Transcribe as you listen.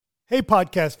Hey,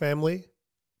 podcast family.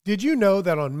 Did you know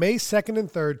that on May 2nd and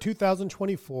 3rd,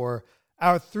 2024,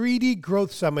 our 3D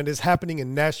Growth Summit is happening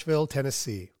in Nashville,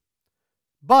 Tennessee?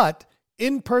 But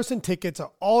in-person tickets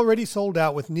are already sold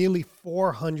out with nearly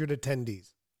 400 attendees.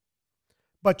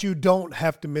 But you don't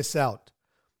have to miss out.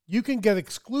 You can get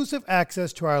exclusive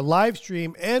access to our live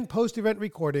stream and post-event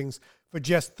recordings for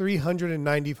just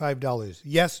 $395.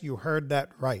 Yes, you heard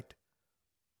that right.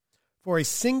 For a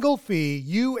single fee,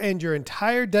 you and your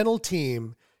entire dental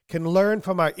team can learn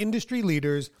from our industry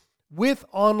leaders with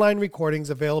online recordings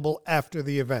available after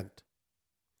the event.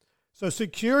 So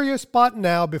secure your spot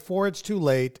now before it's too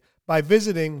late by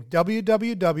visiting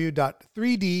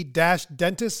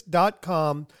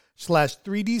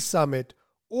www.3d-dentist.com/3D Summit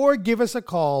or give us a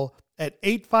call at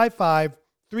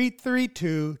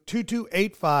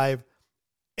 855-332-2285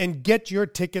 and get your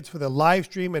tickets for the live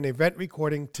stream and event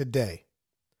recording today.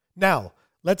 Now,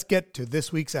 let's get to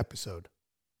this week's episode.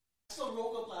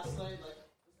 All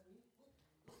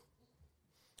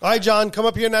right, John, come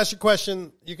up here and ask your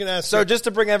question. You can ask. So just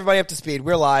to bring everybody up to speed,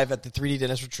 we're live at the 3D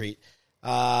Dentist Retreat.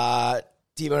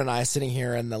 T-Bone and I sitting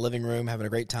here in the living room having a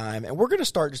great time, and we're going to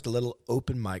start just a little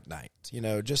open mic night. You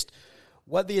know, just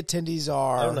what the attendees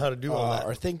are, I don't know how to do all that.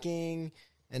 Are thinking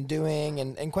and doing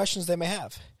and questions they may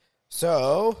have.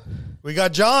 So we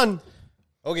got John.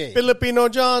 Okay. Filipino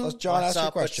John. Let's John ask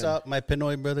your question. What's up, my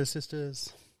Pinoy brothers,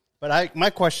 sisters? But my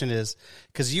question is,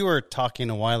 because you were talking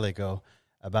a while ago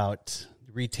about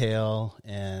retail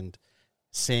and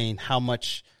saying how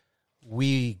much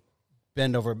we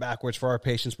bend over backwards for our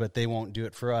patients, but they won't do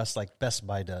it for us like Best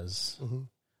Buy does. Mm-hmm.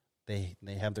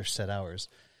 They have their set hours.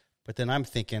 But then I'm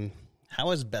thinking,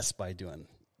 how is Best Buy doing?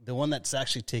 The one that's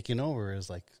actually taking over is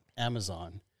like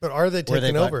Amazon. But are they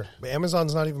taking over?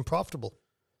 Amazon's not even profitable.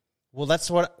 Well,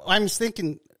 that's what I'm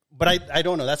thinking, but I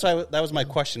don't know. That's why that was my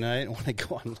question, and I didn't want to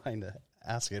go online to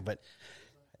ask it. But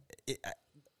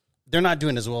they're not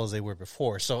doing as well as they were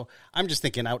before. So I'm just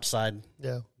thinking outside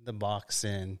the box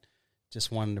and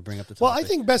just wanted to bring up the topic. Well, I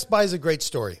think Best Buy is a great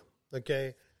story,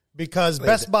 okay? Because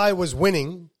Best Buy was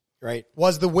winning, right?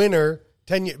 Was the winner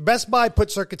 10 years. Best Buy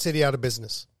put Circuit City out of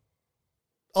business.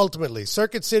 Ultimately,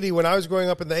 Circuit City, when I was growing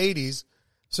up in the 80s,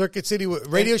 Circuit City,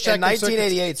 Radio Shack. In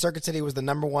 1988, Circuit City was the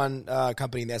number one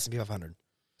company in the S&P 500.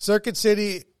 Circuit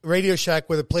City, Radio Shack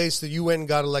were the place that you went and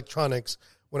got electronics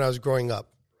when I was growing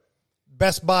up.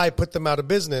 Best Buy put them out of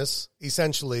business,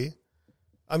 essentially.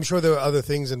 I'm sure there were other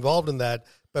things involved in that,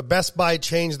 but Best Buy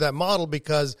changed that model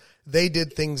because they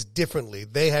did things differently.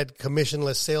 They had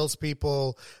commissionless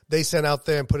salespeople. They sent out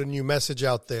there and put a new message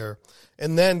out there.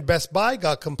 And then Best Buy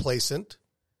got complacent.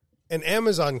 And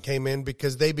Amazon came in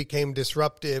because they became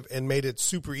disruptive and made it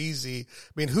super easy.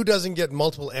 I mean, who doesn't get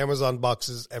multiple Amazon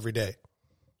boxes every day?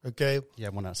 Okay? Yeah,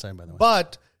 one outside, by the way.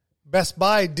 But Best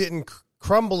Buy didn't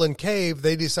crumble and cave.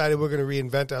 They decided we're going to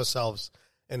reinvent ourselves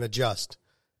and adjust.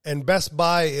 And Best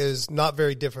Buy is not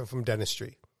very different from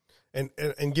dentistry. And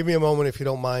give me a moment, if you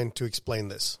don't mind, to explain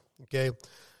this. Okay?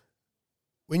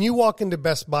 When you walk into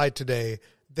Best Buy today,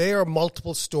 there are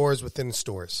multiple stores within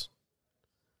stores.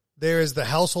 There is the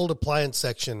household appliance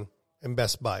section in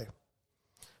Best Buy.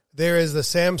 There is the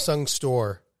Samsung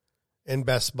store in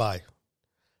Best Buy.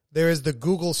 There is the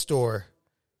Google store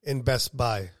in Best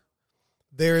Buy.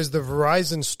 There is the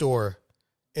Verizon store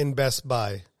in Best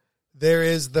Buy. There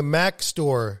is the Mac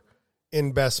store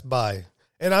in Best Buy.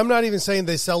 And I'm not even saying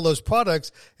they sell those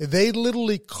products. They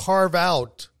literally carve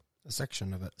out a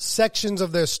section of it. Sections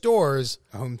of their stores.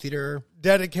 A home theater.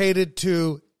 Dedicated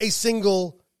to a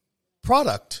single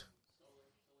product.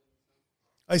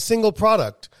 A single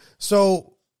product.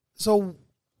 So to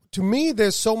me,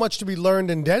 there's so much to be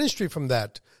learned in dentistry from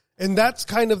that. And that's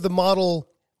kind of the model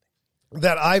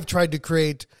that I've tried to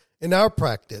create in our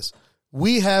practice.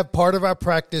 We have part of our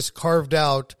practice carved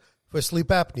out for sleep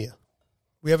apnea.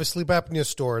 We have a sleep apnea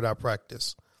store in our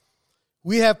practice.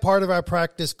 We have part of our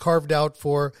practice carved out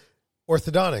for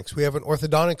orthodontics. We have an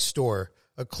orthodontic store,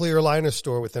 a clear aligner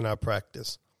store within our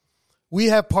practice. We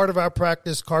have part of our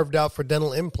practice carved out for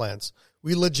dental implants.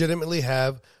 We legitimately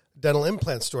have a dental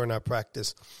implant store in our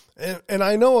practice. And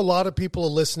I know a lot of people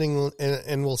are listening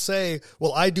and will say,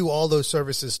 well, I do all those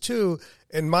services too.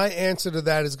 And my answer to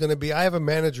that is going to be, I have a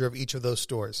manager of each of those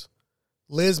stores.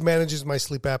 Liz manages my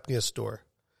sleep apnea store.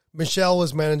 Michelle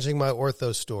was managing my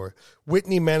ortho store.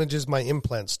 Whitney manages my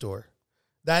implant store.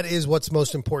 That is what's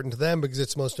most important to them because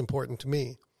it's most important to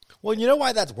me. Well, you know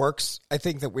why that works? I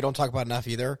think that we don't talk about enough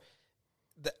either.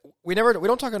 We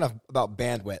don't talk enough about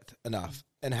bandwidth enough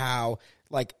and how,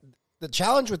 like, the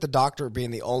challenge with the doctor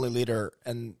being the only leader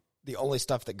and the only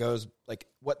stuff that goes, like,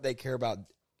 what they care about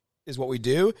is what we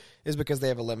do is because they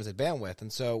have a limited bandwidth.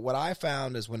 And so what I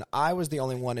found is when I was the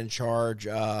only one in charge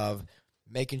of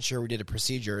making sure we did a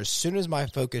procedure, as soon as my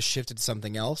focus shifted to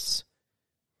something else,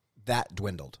 that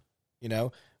dwindled. You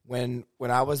know, when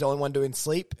I was the only one doing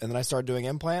sleep and then I started doing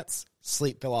implants,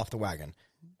 sleep fell off the wagon.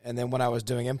 And then when I was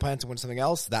doing implants and went to something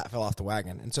else, that fell off the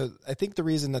wagon. And so I think the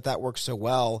reason that works so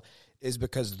well is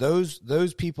because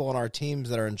those people on our teams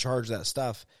that are in charge of that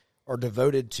stuff are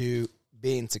devoted to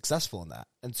being successful in that.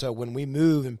 And so when we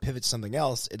move and pivot to something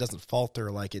else, it doesn't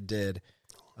falter like it did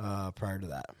prior to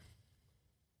that.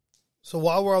 So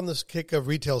while we're on this kick of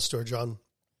retail store, John,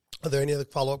 are there any other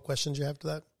follow-up questions you have to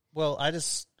that? Well, I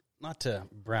just, not to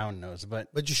brown nose, but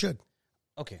you should.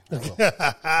 Okay. I will.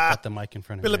 Got the mic in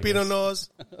front of me. Filipino nose.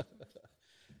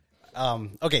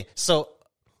 Okay, so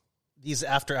these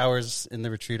after hours in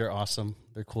the retreat are awesome.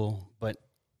 They're cool. But,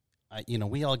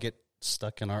 we all get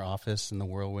stuck in our office in the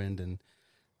whirlwind. And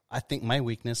I think my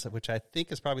weakness, which I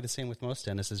think is probably the same with most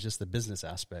dentists, is just the business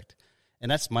aspect. And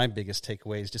that's my biggest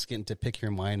takeaway, is just getting to pick your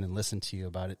mind and listen to you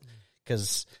about it.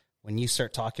 Because when you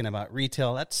start talking about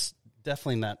retail, that's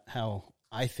definitely not how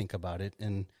I think about it.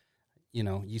 And,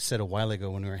 you said a while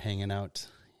ago when we were hanging out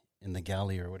in the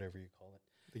galley or whatever you call it.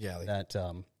 The galley. That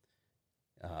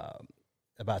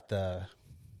about the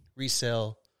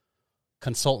resale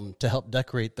consultant to help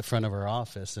decorate the front of our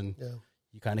office. And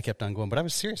you kind of kept on going. But I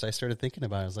was serious. I started thinking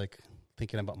about it. I was like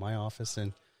thinking about my office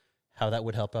and how that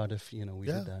would help out if, we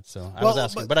did that. So I was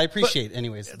asking. But I appreciate,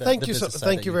 anyways. Thank you.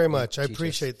 Thank you very much. I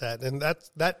appreciate that. And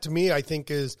that to me, I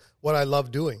think, is what I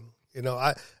love doing.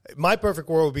 My perfect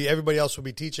world would be everybody else would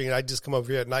be teaching, and I'd just come over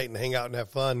here at night and hang out and have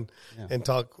fun and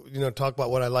talk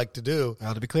about what I like to do.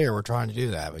 Well, to be clear, we're trying to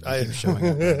do that, but you keep showing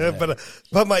up.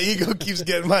 But my ego keeps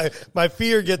getting my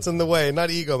fear gets in the way.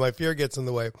 Not ego, my fear gets in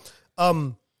the way.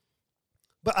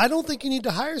 But I don't think you need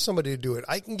to hire somebody to do it.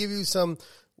 I can give you some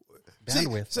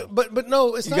bandwidth. But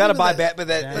no, it's you not. You got to buy that.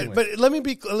 But let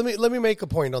me make a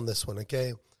point on this one,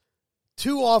 okay?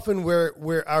 Too often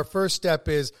where our first step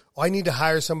is, I need to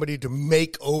hire somebody to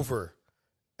make over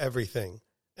everything.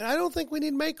 And I don't think we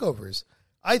need makeovers.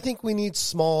 I think we need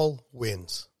small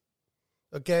wins.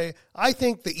 Okay? I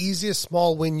think the easiest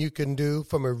small win you can do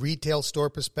from a retail store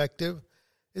perspective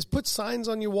is put signs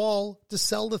on your wall to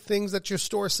sell the things that your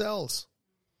store sells.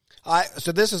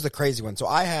 So this is the crazy one. So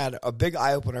I had a big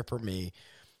eye-opener for me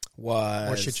was...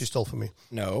 More shit you stole from me.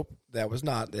 No, that was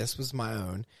not. This was my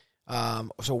own.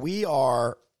 So we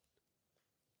are,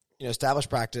 established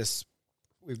practice.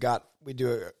 We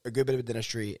do a good bit of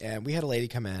dentistry, and we had a lady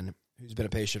come in who's been a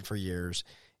patient for years,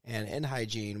 and in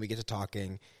hygiene, we get to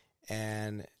talking,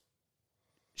 and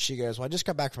she goes, well, I just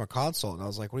got back from a consult, and I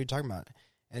was like, what are you talking about?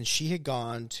 And she had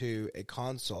gone to a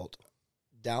consult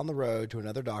down the road to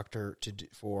another doctor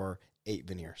for 8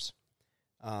 veneers.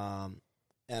 And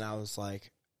I was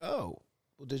like, oh,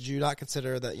 well, did you not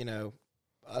consider that,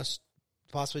 us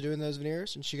possibly doing those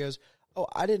veneers? And she goes, oh,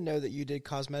 I didn't know that you did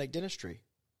cosmetic dentistry.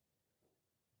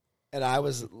 And I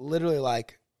was literally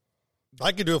like,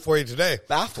 I could do it for you today.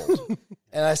 Baffled.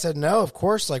 And I said, no, of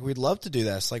course, we'd love to do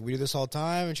this. We do this all the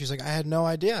time. And she's like, I had no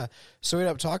idea. So we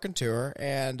ended up talking to her,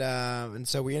 and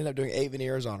so we ended up doing 8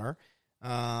 veneers on her.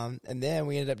 And then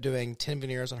we ended up doing 10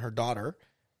 veneers on her daughter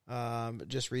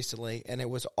just recently. And it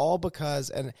was all because,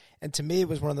 and to me, it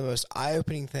was one of the most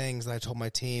eye-opening things that I told my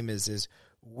team is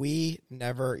we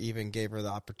never even gave her the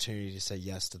opportunity to say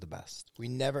yes to the best. We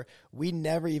never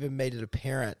even made it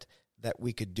apparent that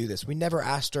we could do this. We never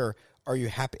asked her, are you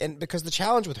happy? And because the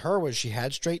challenge with her was she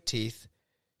had straight teeth.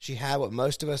 She had what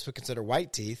most of us would consider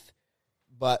white teeth.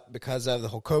 But because of the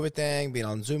whole COVID thing, being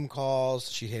on Zoom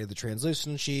calls, she hated the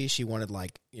translucency. She wanted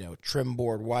trim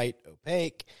board white,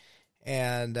 opaque.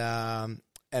 And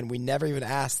we never even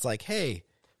asked hey,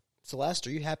 Celeste,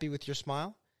 are you happy with your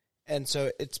smile? And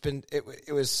so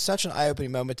it was such an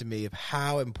eye-opening moment to me of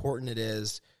how important it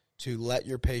is to let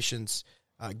your patients,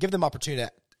 give them opportunity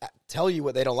to tell you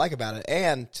what they don't like about it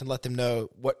and to let them know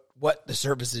what the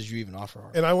services you even offer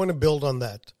are. And I want to build on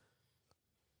that.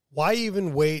 Why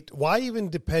even wait? Why even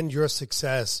depend your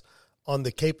success on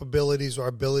the capabilities or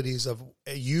abilities of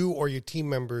you or your team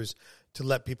members to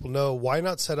let people know? Why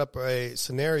not set up a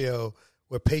scenario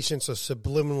where patients are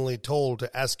subliminally told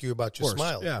to ask you about your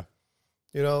smile? Yeah.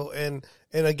 And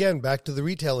again, back to the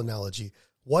retail analogy.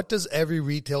 What does every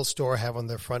retail store have on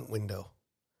their front window?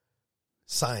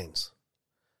 Signs.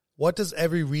 What does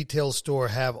every retail store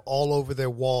have all over their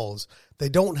walls? They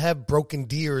don't have broken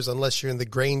deers unless you're in the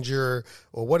Granger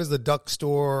or what is the duck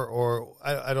store or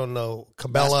I don't know,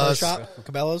 Cabela's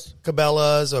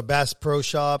or Bass Pro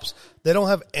Shops. They don't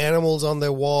have animals on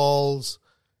their walls.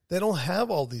 They don't have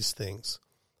all these things.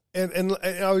 And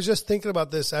I was just thinking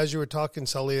about this as you were talking,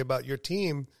 Sully, about your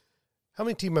team. How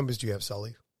many team members do you have,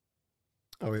 Sully?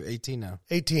 Oh, we have 18 now.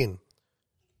 18.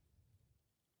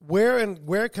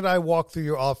 Where could I walk through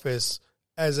your office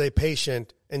as a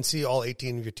patient and see all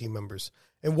 18 of your team members?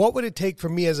 And what would it take for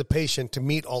me as a patient to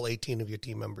meet all 18 of your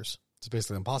team members? It's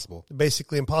basically impossible.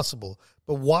 Basically impossible.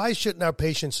 But why shouldn't our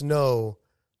patients know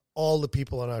all the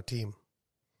people on our team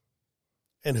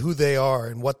and who they are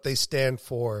and what they stand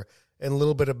for and a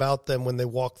little bit about them when they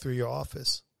walk through your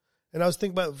office? And I was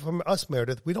thinking about from us,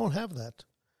 Meredith, we don't have that.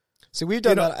 See, we've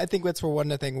done that. I think that's one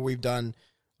thing we've done.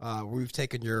 We've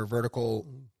taken your vertical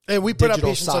and we put our digital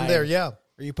patients sign. on there, yeah.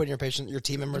 Are you putting your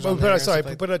team members We on put there?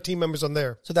 our, put our team members on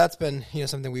there. So that's been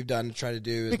something we've done to try to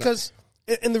do. Because,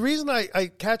 and the reason I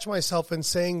catch myself in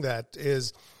saying that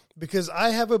is because I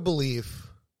have a belief,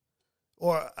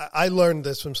 or I learned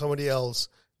this from somebody else,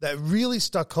 that really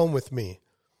stuck home with me.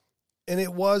 And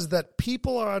it was that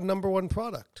people are our number one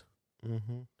product.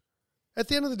 Mm-hmm. At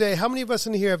the end of the day, how many of us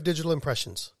in here have digital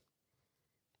impressions?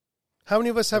 How many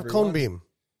of us have cone beam?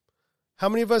 How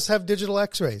many of us have digital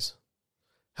x-rays?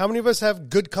 How many of us have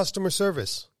good customer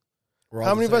service?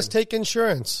 How many of us take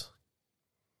insurance?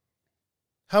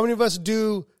 How many of us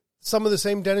do some of the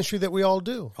same dentistry that we all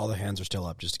do? All the hands are still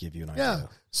up, just to give you an idea. Yeah.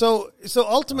 So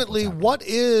ultimately, what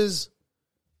is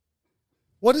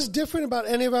different about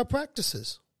any of our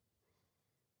practices?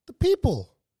 The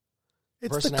people.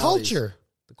 It's the culture.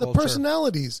 The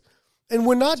personalities. And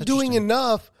we're not doing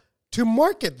enough to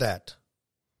market that.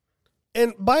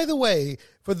 And by the way,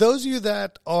 for those of you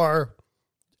that are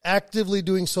actively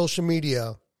doing social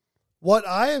media, what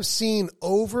I have seen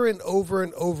over and over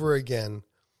and over again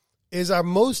is our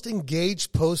most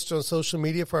engaged posts on social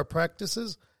media for our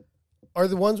practices are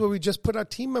the ones where we just put our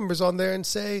team members on there and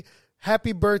say,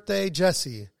 happy birthday,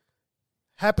 Jesse.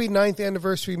 Happy 9th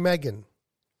anniversary, Megan.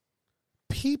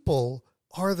 People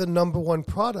are the number one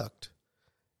product.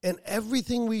 And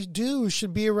everything we do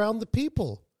should be around the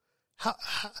people.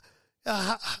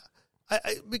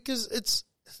 Because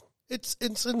it's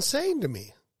insane to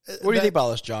me. What do you think about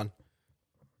this, John?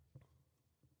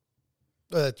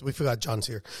 We forgot John's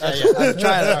here. I'm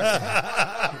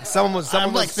trying. Someone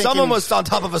was on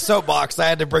top of a soapbox. I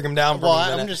had to bring him down. For a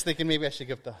minute. I'm just thinking maybe I should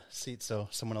give up the seat so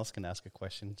someone else can ask a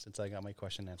question since I got my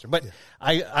question answered. But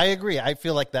I agree. I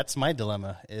feel like that's my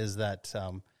dilemma is that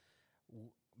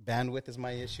bandwidth is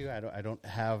my issue. I don't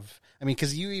have. I mean,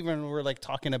 because you even were like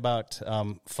talking about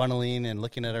funneling and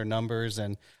looking at our numbers,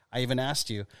 and I even asked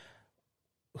you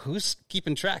who's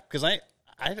keeping track because I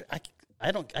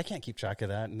can't keep track of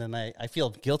that. And then I feel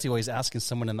guilty always asking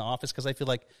someone in the office because I feel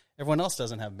like everyone else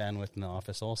doesn't have bandwidth in the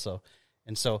office also.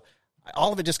 And so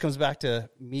all of it just comes back to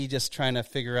me just trying to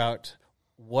figure out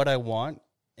what I want.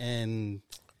 And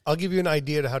I'll give you an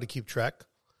idea to how to keep track.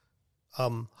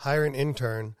 Hire an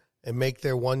intern and make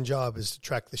their one job is to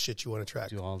track the shit you want to track.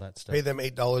 Do all that stuff. Pay them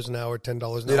 $8 an hour, $10 an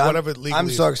hour, Dude, whatever legally. I'm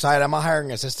so excited. I'm hiring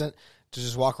an assistant to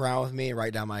just walk around with me and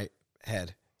write down my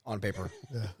head on paper.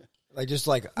 Yeah. I'm just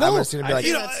going to be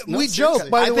like, we joke.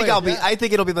 By the way, I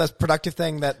think it'll be the most productive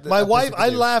thing that my wife. I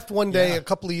laughed one day a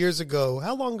couple of years ago.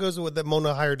 How long ago was it that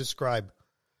Mona hired a scribe?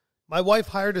 My wife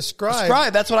hired a scribe.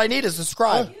 Scribe. That's what I need is a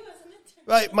scribe.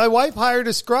 Right. My wife hired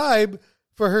a scribe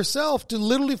for herself to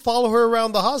literally follow her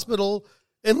around the hospital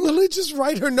and literally just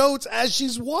write her notes as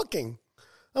she's walking.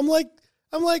 I'm like,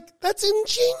 that's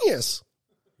ingenious.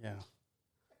 Yeah.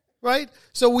 Right.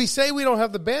 So we say we don't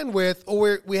have the bandwidth,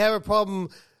 or we have a problem.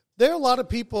 There are a lot of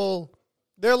people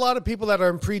that are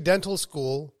in pre-dental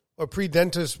school or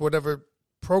pre-dentist, whatever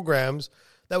programs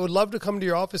that would love to come to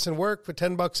your office and work for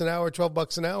 $10 an hour,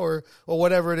 $12 an hour, or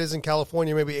whatever it is in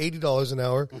California, maybe $80 an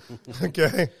hour.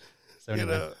 Okay. So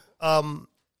anyway.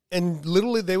 And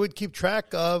literally they would keep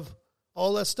track of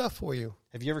all that stuff for you.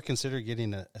 Have you ever considered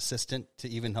getting an assistant to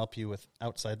even help you with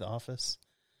outside the office?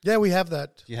 Yeah, we have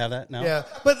that. Do you have that now? Yeah,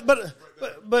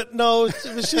 but no,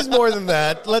 she's more than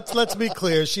that. Let's be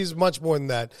clear, she's much more than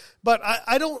that. But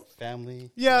I don't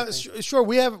family. Yeah, sure.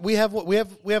 We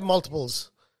have multiples.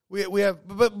 We have,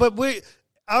 but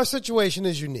our situation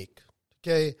is unique.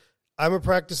 Okay, I'm a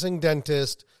practicing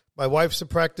dentist. My wife's a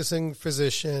practicing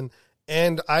physician,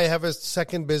 and I have a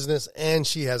second business, and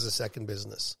she has a second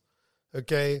business.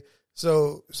 Okay.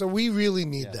 So we really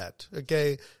need that.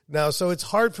 Okay. Now, so it's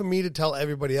hard for me to tell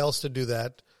everybody else to do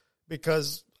that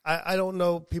because I don't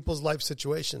know people's life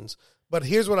situations. But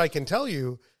here's what I can tell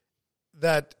you,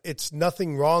 that it's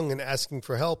nothing wrong in asking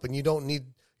for help, and you don't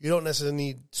necessarily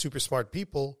need super smart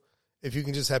people if you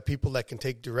can just have people that can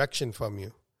take direction from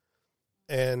you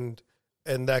and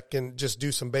that can just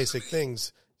do some basic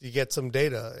things. You get some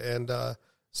data, and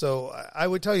So I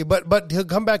would tell you, but to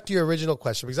come back to your original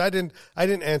question, because I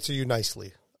didn't answer you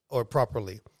nicely or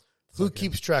properly. Who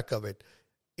keeps track of it?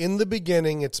 In the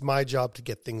beginning, it's my job to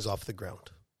get things off the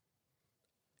ground.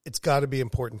 It's got to be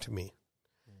important to me.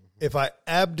 Mm-hmm. If I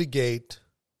abdicate,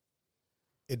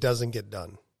 it doesn't get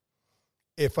done.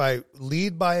 If I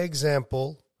lead by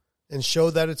example and show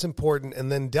that it's important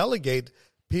and then delegate,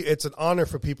 it's an honor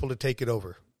for people to take it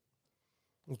over.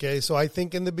 Okay, so I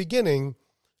think in the beginning,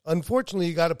 unfortunately,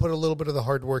 you got to put a little bit of the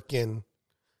hard work in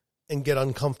and get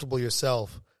uncomfortable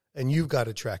yourself, and you've got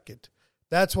to track it.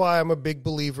 That's why I'm a big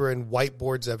believer in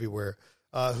whiteboards everywhere.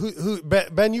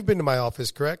 Ben, you've been to my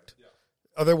office, correct? Yeah.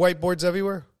 Are there whiteboards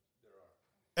everywhere? There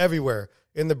are. Everywhere.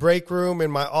 In the break room,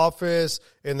 in my office,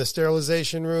 in the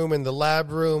sterilization room, in the lab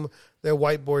room, there are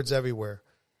whiteboards everywhere.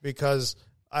 Because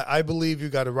I believe you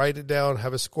got to write it down,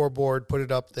 have a scoreboard, put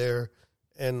it up there,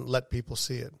 and let people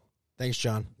see it. Thanks,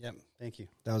 John. Yep. Thank you.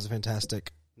 That was a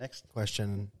fantastic Next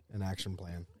question and action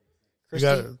plan.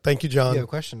 Thank you, John. You have a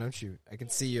question, don't you? I can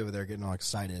see you over there getting all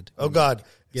excited. Oh God!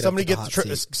 Somebody get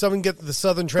the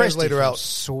Southern translator out.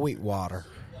 Sweetwater.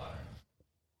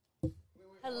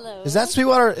 Hello. Is that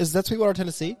Sweetwater? Is that Sweetwater,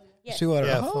 Tennessee? Yes. Sweetwater.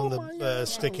 Yeah, from the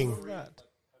sticking.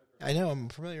 I know. I'm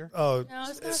familiar. Oh, No,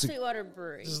 it's not Sweetwater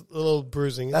Brewery. just a little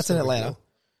bruising. That's in no big Atlanta. deal.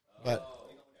 But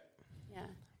Yeah.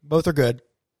 both are good.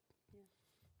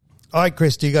 All right,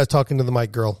 Christy, you guys talking to the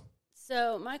mic, girl.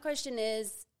 So my question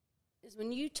is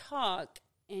when you talk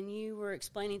and you were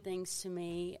explaining things to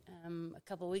me a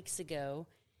couple of weeks ago,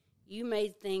 you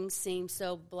made things seem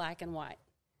so black and white,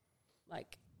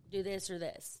 like do this or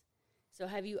this. So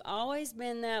have you always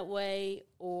been that way,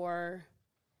 or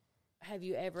have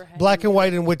you ever had Black and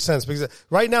white in which sense? Because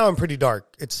right now I'm pretty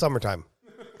dark. It's summertime.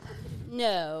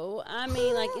 No, I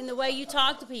mean like in the way you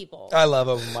talk to people. I love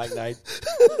open mic night.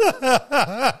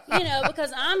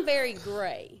 Because I'm very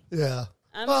gray. Yeah.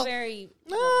 I'm very.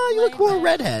 You look more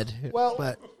redhead. Well,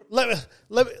 but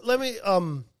let me.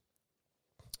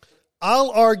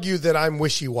 I'll argue that I'm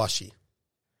wishy-washy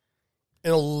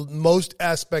in most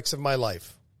aspects of my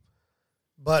life,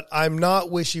 but I'm not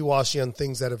wishy-washy on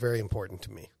things that are very important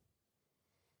to me.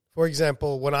 For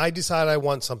example, when I decide I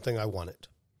want something, I want it.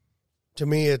 To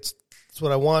me, it's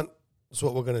what I want. It's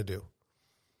what we're going to do.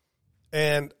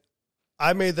 And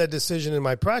I made that decision in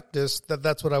my practice that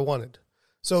that's what I wanted.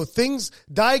 So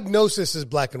diagnosis is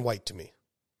black and white to me.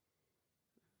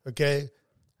 Okay?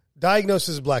 Diagnosis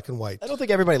is black and white. I don't think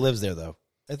everybody lives there, though.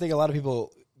 I think a lot of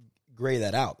people gray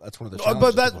that out. That's one of the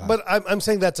challenges. But I'm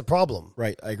saying that's a problem.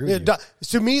 Right, I agree with you.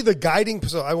 To me,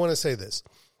 so I want to say this.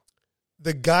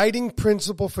 The guiding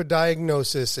principle for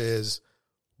diagnosis is,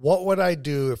 what would I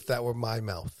do if that were my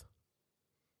mouth?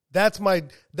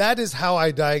 That is how I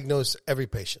diagnose every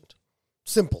patient.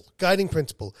 Simple, guiding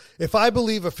principle. If I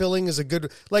believe a filling is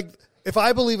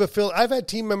I've had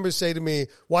team members say to me,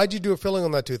 why'd you do a filling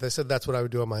on that tooth? I said, that's what I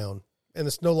would do on my own. And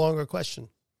it's no longer a question.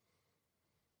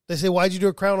 They say, why'd you do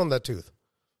a crown on that tooth?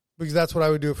 Because that's what I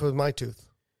would do if it was my tooth.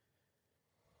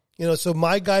 So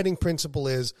my guiding principle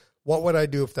is, what would I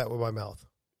do if that were my mouth?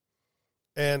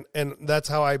 And that's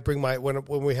how I bring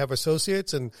when we have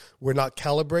associates and we're not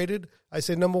calibrated, I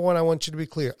say, number one, I want you to be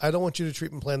clear. I don't want you to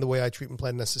treatment plan the way I treatment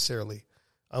plan necessarily.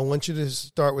 I want you to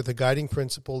start with a guiding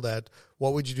principle that,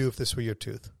 what would you do if this were your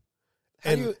tooth?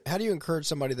 How do you encourage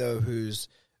somebody, though, who's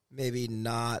maybe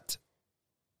not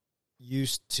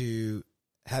used to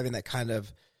having that kind of,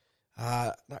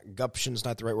 not gumption's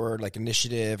not the right word, like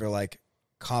initiative or like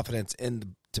confidence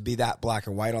to be that black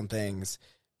and white on things?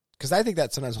 Because I think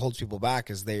that sometimes holds people back,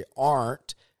 is they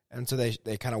aren't, and so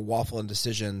they kind of waffle in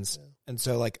decisions. Yeah. And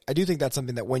so, I do think that's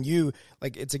something that when you,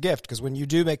 it's a gift, because when you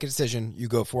do make a decision, you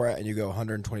go for it and you go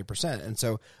 120%. And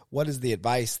so what is the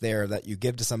advice there that you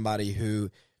give to somebody who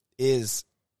is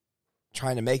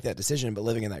trying to make that decision but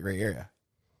living in that gray area?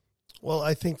 Well,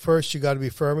 I think first you got to be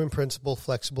firm in principle,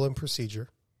 flexible in procedure.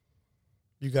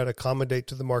 You got to accommodate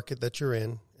to the market that you're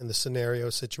in the scenario,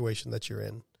 situation that you're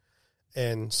in.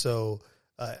 And so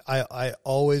I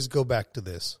always go back to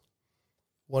this.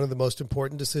 One of the most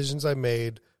important decisions I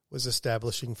made was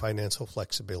establishing financial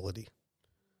flexibility.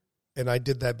 And I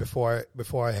did that before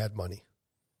I had money,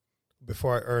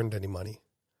 before I earned any money.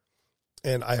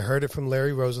 And I heard it from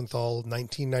Larry Rosenthal,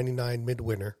 1999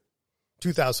 midwinter,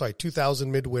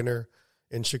 2000 midwinter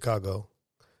in Chicago.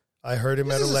 I heard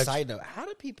him at a lecture. Side note, how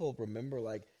do people remember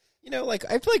You know, like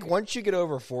I feel like once you get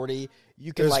over 40,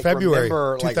 you can It was like February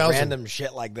remember like 2000. random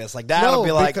shit like this. Like that'll No,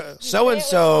 be like because- so and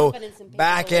so confidence in people.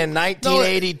 back in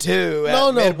 1982. No, at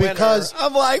no, Midwinter. because-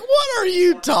 I'm like, what are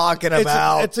you talking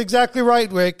about? It's exactly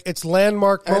right, Rick. It's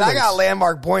landmark I mean, moments. I got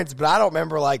landmark points, but I don't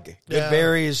remember like Yeah.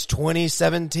 Goodberry's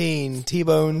 2017.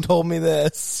 T-Bone told me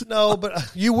this. No,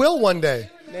 but you will one day.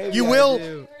 You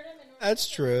will. That's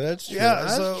true. That's true. Yeah,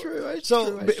 That's so, true. That's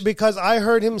so true. b- because I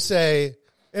heard him say,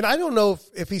 and I don't know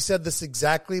if he said this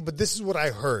exactly, but this is what I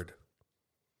heard.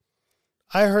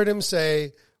 I heard him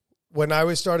say, when I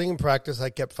was starting in practice,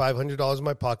 I kept $500 in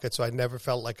my pocket, so I never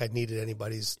felt like I needed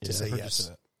anybody's to say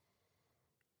yes.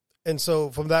 And so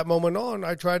from that moment on,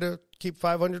 I try to keep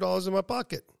 $500 in my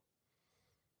pocket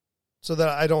so that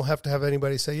I don't have to have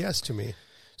anybody say yes to me.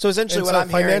 So essentially, And what so I'm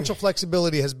hearing, financial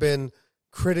flexibility has been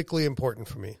critically important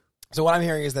for me. so what I'm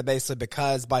hearing is that basically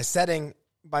because by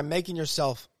making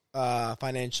yourself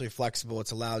financially flexible,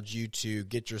 it's allowed you to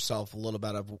get yourself a little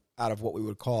bit out of what we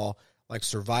would call like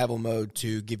survival mode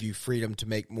to give you freedom to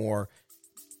make more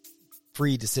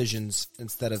free decisions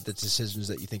instead of the decisions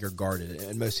that you think are guarded.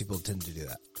 And most people tend to do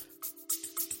that.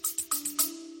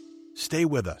 Stay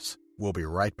with us. We'll be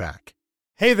right back.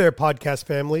 Hey there, podcast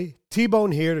family.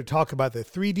 T-Bone here to talk about the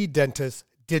 3D Dentist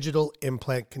Digital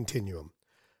Implant Continuum.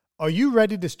 Are you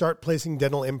ready to start placing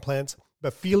dental implants,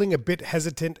 but feeling a bit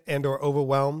hesitant and or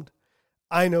overwhelmed?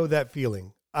 I know that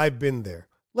feeling. I've been there.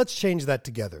 Let's change that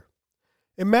together.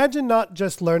 Imagine not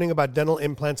just learning about dental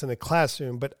implants in a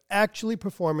classroom, but actually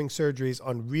performing surgeries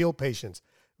on real patients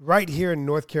right here in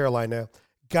North Carolina,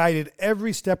 guided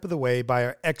every step of the way by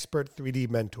our expert 3D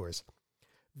mentors.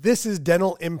 This is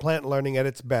dental implant learning at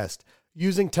its best,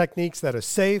 using techniques that are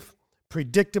safe,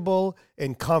 predictable,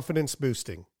 and confidence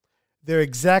boosting. They're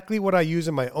exactly what I use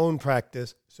in my own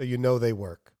practice, so you know they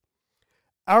work.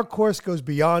 Our course goes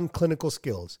beyond clinical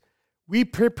skills. We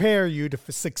prepare you to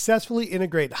successfully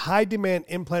integrate high-demand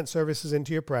implant services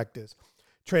into your practice,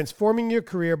 transforming your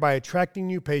career by attracting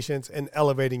new patients and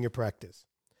elevating your practice.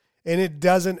 And it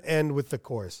doesn't end with the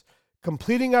course.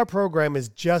 Completing our program is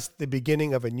just the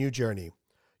beginning of a new journey.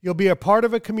 You'll be a part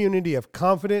of a community of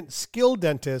confident, skilled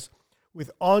dentists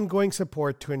with ongoing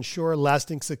support to ensure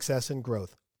lasting success and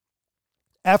growth.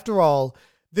 After all,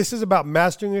 this is about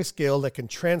mastering a skill that can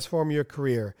transform your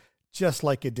career, just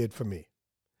like it did for me.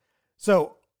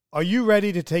 So, are you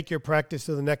ready to take your practice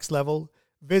to the next level?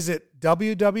 Visit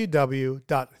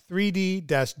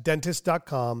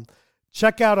www.3d-dentist.com,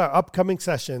 check out our upcoming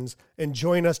sessions, and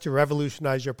join us to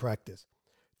revolutionize your practice.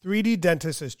 3D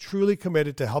Dentist is truly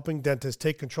committed to helping dentists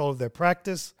take control of their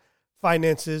practice,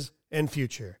 finances, and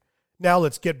future. Now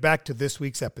let's get back to this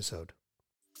week's episode.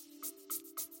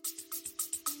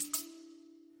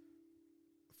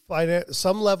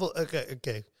 Some level,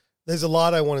 okay. There's a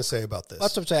lot I want to say about this.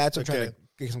 That's what I'm saying. That's what I'm trying Okay.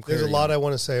 to get some There's clarity. a lot I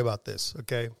want to say about this,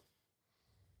 okay?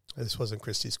 This wasn't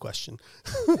Christy's question.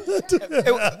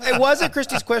 It wasn't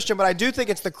Christy's question, but I do think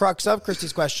it's the crux of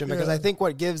Christy's question because I think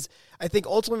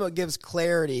ultimately what gives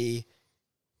clarity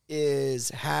is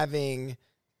having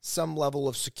some level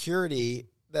of security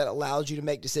that allows you to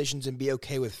make decisions and be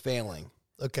okay with failing.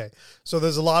 Okay. So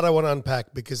there's a lot I want to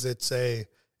unpack because it's a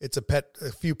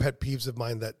few pet peeves of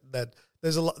mine that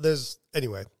there's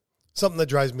anyway, something that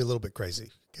drives me a little bit crazy,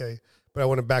 okay? But I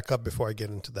want to back up before I get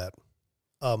into that.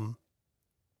 God,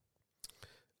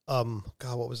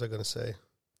 what was I going to say?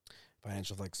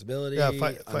 Financial flexibility, Yeah,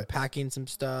 unpacking some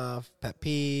stuff, pet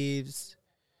peeves.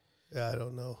 Yeah, I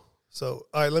don't know. So,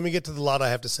 all right, let me get to the lot I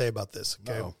have to say about this,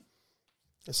 okay? Uh-oh.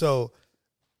 So,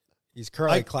 He's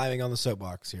currently climbing on the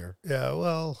soapbox here. yeah,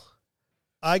 well,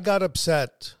 I got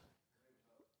upset.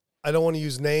 I don't want to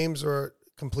use names or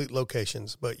complete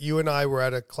locations, but you and I were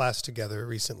at a class together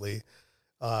recently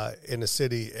in a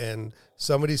city, and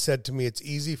somebody said to me, it's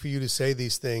easy for you to say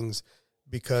these things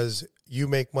because you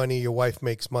make money, your wife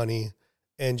makes money,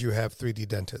 and you have 3D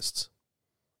dentists.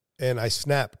 And I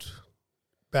snapped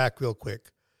back real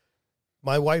quick.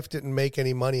 My wife didn't make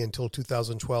any money until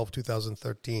 2012,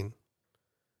 2013.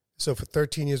 So for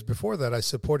 13 years before that, I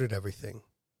supported everything.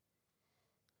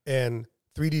 And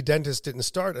 3D dentist didn't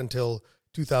start until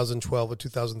 2012 or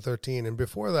 2013. And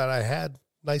before that, I had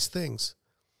nice things.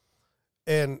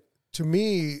 And to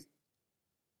me,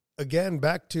 again,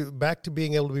 back to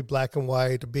being able to be black and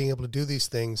white, being able to do these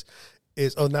things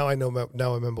is, now I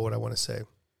remember what I want to say.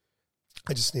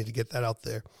 I just need to get that out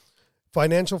there.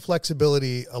 Financial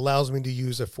flexibility allows me to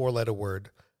use a 4-letter word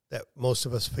that most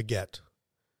of us forget,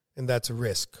 and that's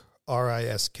risk,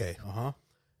 R-I-S-K. Uh-huh.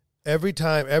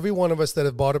 Every one of us that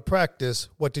have bought a practice,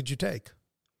 what did you take?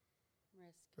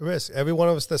 Risk. Every one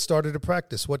of us that started a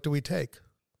practice, what do we take?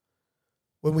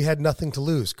 When we had nothing to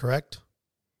lose, correct?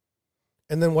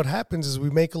 And then what happens is we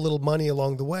make a little money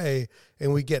along the way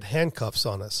and we get handcuffs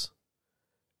on us.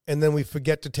 And then we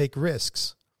forget to take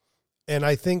risks. And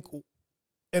I think,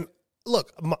 and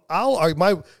look, I'll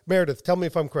argue, Meredith, tell me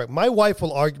if I'm correct. My wife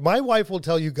will argue, my wife will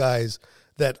tell you guys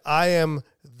that I am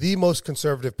the most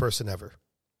conservative person ever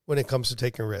when it comes to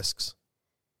taking risks.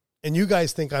 And you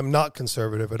guys think I'm not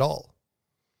conservative at all.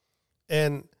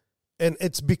 And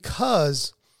it's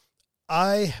because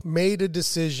I made a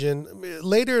decision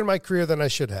later in my career than I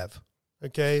should have,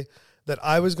 okay, that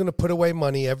I was going to put away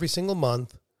money every single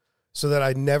month so that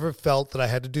I never felt that I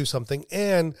had to do something.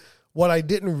 And what I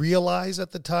didn't realize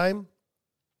at the time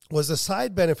was the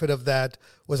side benefit of that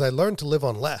was I learned to live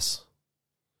on less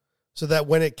so that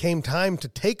when it came time to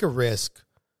take a risk,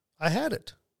 I had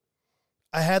it.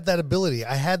 I had that ability.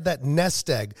 I had that nest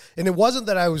egg. And it wasn't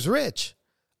that I was rich.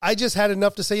 I just had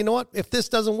enough to say, you know what? If this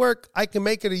doesn't work, I can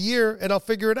make it a year and I'll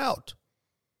figure it out.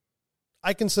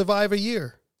 I can survive a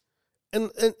year. And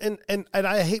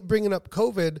I hate bringing up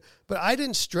COVID, but I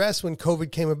didn't stress when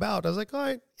COVID came about. I was like, all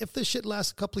right, if this shit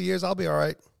lasts a couple of years, I'll be all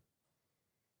right.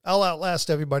 I'll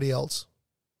outlast everybody else.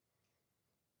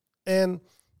 And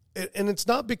it's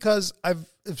not because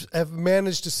I've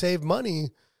managed to save money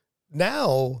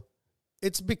now.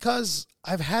 It's because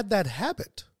I've had that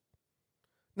habit.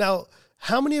 Now,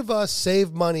 how many of us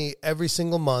save money every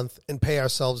single month and pay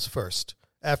ourselves first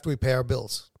after we pay our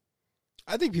bills?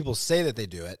 I think people say that they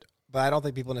do it, but I don't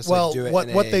think people necessarily do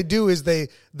it. What they do is they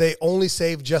only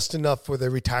save just enough for their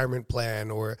retirement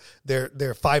plan or their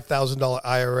 $5,000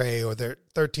 IRA or their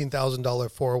 $13,000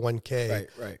 401k.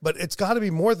 Right. But it's got to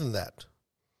be more than that,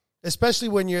 especially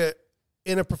when you're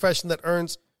in a profession that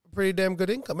earns pretty damn good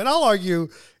income. And I'll argue,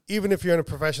 even if you're in a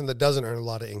profession that doesn't earn a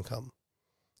lot of income,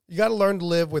 you got to learn to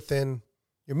live within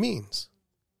your means.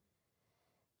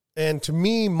 And to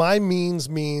me, my means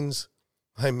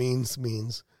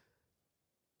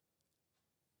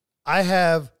I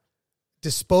have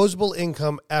disposable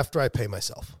income after I pay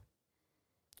myself.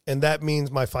 And that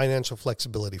means my financial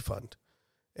flexibility fund.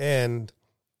 And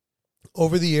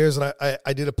over the years, and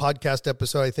I did a podcast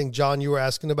episode, I think, John, you were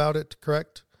asking about it,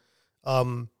 correct?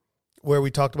 Where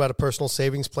we talked about a personal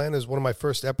savings plan. It was one of my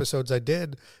first episodes I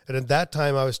did. And at that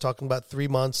time, I was talking about 3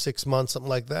 months, 6 months, something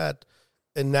like that.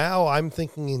 And now I'm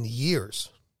thinking in years.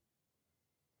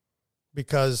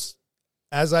 Because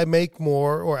as I make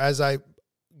more or as I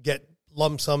get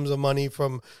lump sums of money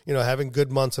from, having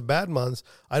good months or bad months,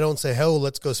 I don't say, oh,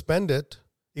 let's go spend it,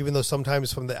 even though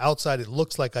sometimes from the outside it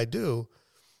looks like I do.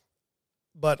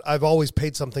 But I've always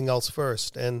paid something else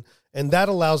first. And that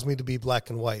allows me to be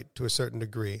black and white to a certain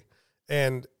degree.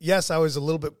 And yes, I've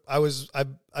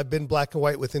been black and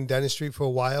white within dentistry for a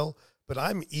while, but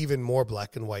I'm even more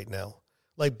black and white now.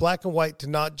 Like black and white to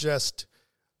not just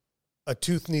a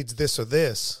tooth needs this or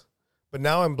this, but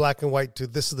now I'm black and white to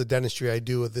this is the dentistry I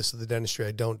do or this is the dentistry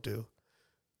I don't do.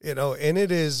 And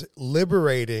it is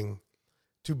liberating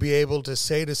to be able to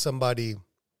say to somebody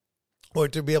or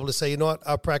to be able to say, you know what,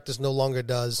 our practice no longer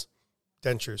does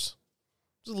dentures.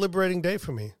 It's a liberating day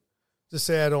for me to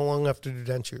say I don't longer have to do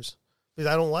dentures. Because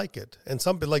I don't like it. And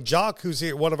somebody like Jock, who's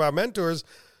here, one of our mentors,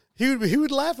 he would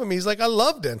laugh at me. He's like, I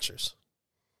love dentures.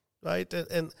 Right?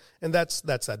 And that's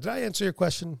that. Did I answer your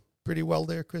question pretty well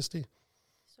there, Christy?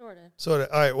 Sort of.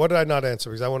 All right, what did I not answer?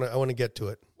 Because I want to get to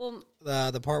it. Well,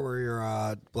 the part where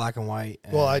you're black and white.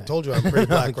 Well, I told you I'm pretty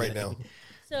black right now.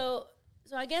 So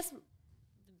I guess the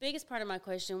biggest part of my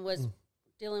question was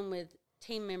dealing with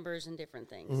team members and different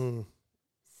things. Mm-hmm.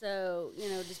 So,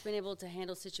 just being able to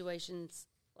handle situations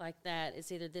like that,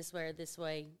 it's either this way or this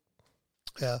way.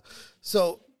 Yeah.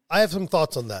 So I have some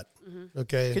thoughts on that. Mm-hmm.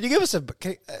 Okay. Can you give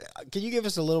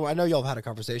us a little? I know y'all have had a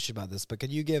conversation about this, but can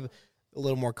you give a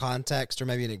little more context or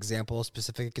maybe an example, a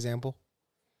specific example?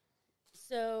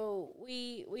 So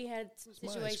we had some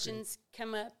situations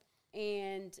come up,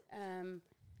 and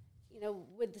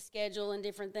with the schedule and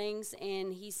different things,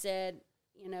 and he said,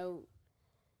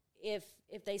 if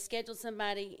they scheduled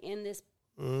somebody in this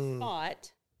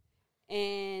spot.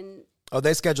 And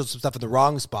they scheduled some stuff in the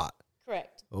wrong spot.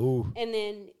 Correct. Oh. And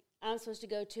then I'm supposed to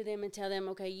go to them and tell them,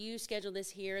 okay, you scheduled this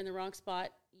here in the wrong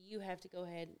spot. You have to go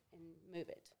ahead and move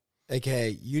it.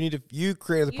 Okay, you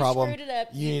created the problem. Screwed it up.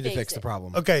 You need to fix the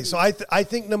problem. Okay, so I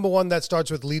think number one, that starts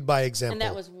with lead by example. And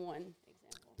that was one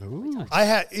example. Ooh. I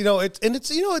had,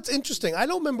 it's interesting. I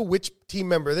don't remember which team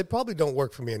member. They probably don't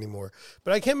work for me anymore.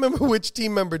 But I can't remember which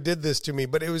team member did this to me.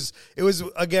 But it was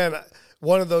again,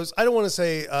 one of those, I don't want to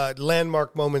say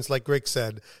landmark moments like Rick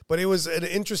said, but it was an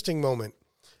interesting moment.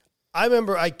 I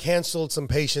remember I canceled some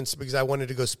patients because I wanted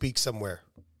to go speak somewhere.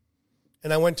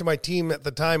 And I went to my team at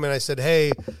the time and I said,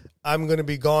 hey, I'm going to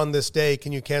be gone this day.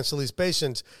 Can you cancel these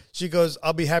patients? She goes,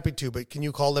 I'll be happy to, but can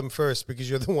you call them first because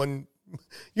you're the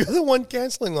one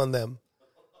canceling on them.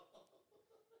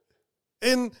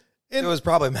 And It was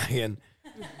probably Megan.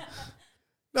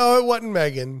 no, it wasn't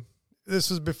Megan. This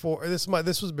was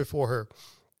before her.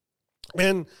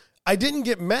 And I didn't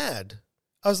get mad.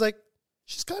 I was like,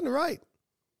 she's kind of right.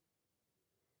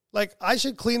 Like, I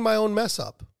should clean my own mess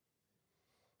up.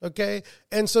 Okay?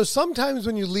 And so sometimes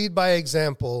when you lead by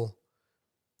example,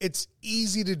 it's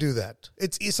easy to do that.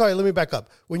 Sorry, let me back up.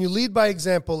 When you lead by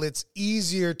example, it's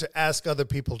easier to ask other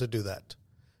people to do that.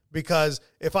 Because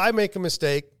if I make a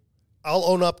mistake, I'll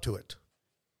own up to it.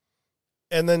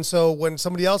 And then so when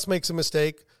somebody else makes a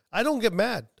mistake, I don't get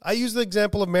mad. I use the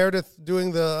example of Meredith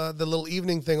doing the little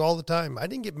evening thing all the time. I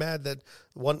didn't get mad that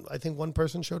I think one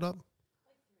person showed up.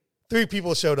 3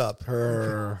 people showed up.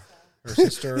 Her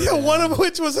sister. Yeah, one of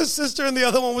which was a sister and the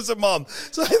other one was a mom.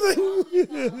 So I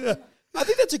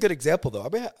think that's a good example, though.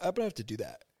 I'm going to have to do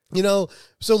that.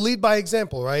 So lead by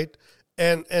example, right?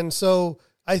 And so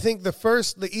I think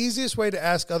the easiest way to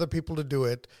ask other people to do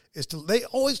it is they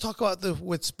always talk about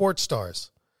with sports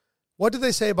stars. What do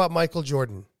they say about Michael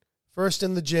Jordan? First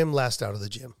in the gym, last out of the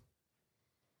gym.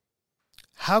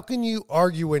 How can you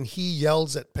argue when he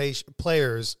yells at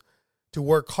players to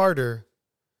work harder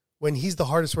when he's the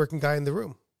hardest working guy in the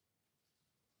room?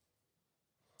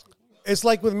 It's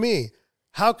like with me.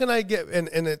 How can I get,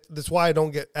 that's why I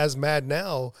don't get as mad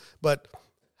now, but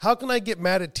how can I get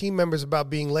mad at team members about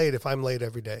being late if I'm late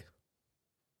every day?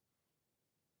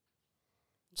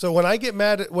 So when I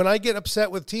get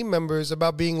upset with team members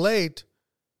about being late,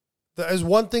 there's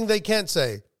one thing they can't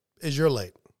say is you're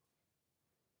late.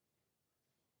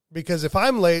 Because if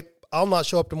I'm late, I'll not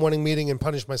show up to morning meeting and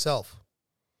punish myself.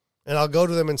 And I'll go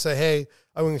to them and say, hey,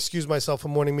 I'm going to excuse myself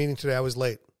from morning meeting today. I was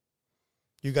late.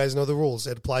 You guys know the rules.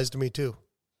 It applies to me too.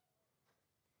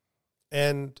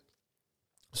 And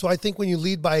so I think when you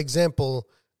lead by example,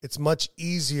 it's much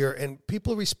easier and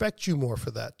people respect you more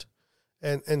for that.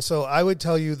 And so I would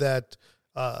tell you that,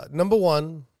 number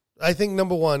one,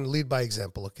 lead by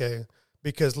example, okay?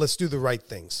 Because let's do the right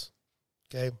things,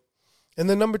 okay? And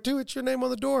then number 2, it's your name on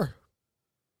the door.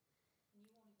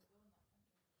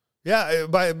 Yeah,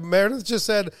 Meredith just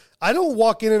said, I don't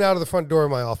walk in and out of the front door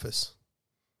of my office.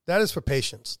 That is for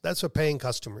patients. That's for paying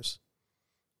customers.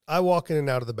 I walk in and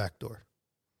out of the back door.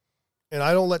 And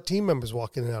I don't let team members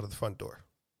walk in and out of the front door.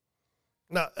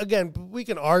 Now, again, we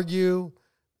can argue.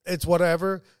 It's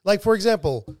whatever. Like, for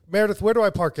example, Meredith, where do I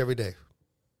park every day?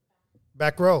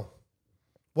 Back row.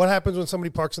 What happens when somebody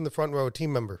parks in the front row, a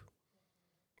team member?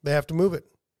 They have to move it.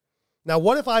 Now,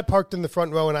 what if I parked in the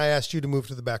front row and I asked you to move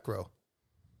to the back row?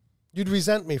 You'd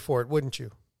resent me for it, wouldn't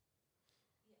you?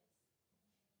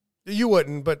 You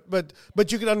wouldn't,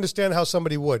 but you could understand how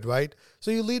somebody would, right?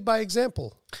 So you lead by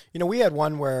example. We had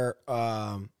one where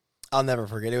I'll never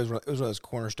forget. It was one of those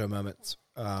cornerstone moments.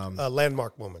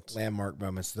 Landmark moments. Landmark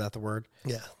moments. Is that the word?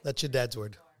 Yeah, that's your dad's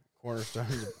word. Cornerstone.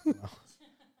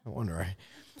 I wonder.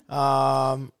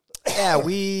 Yeah,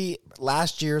 we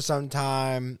last year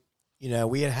sometime,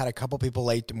 we had a couple people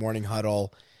late to morning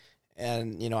huddle.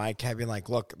 And, I kept being like,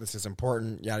 look, this is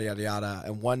important, yada, yada, yada.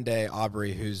 And one day,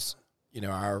 Aubrey, who's,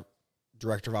 our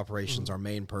director of operations, our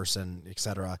main person, et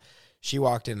cetera, she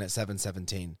walked in at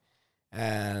 7:17.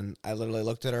 And I literally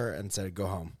looked at her and said, go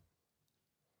home.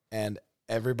 And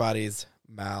everybody's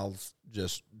mouths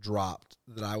just dropped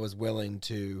that I was willing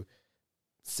to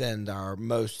send our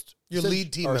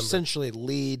lead team member, essentially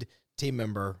lead team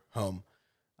member home.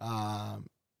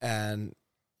 And,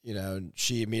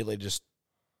 she immediately just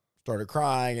started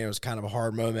crying. And it was kind of a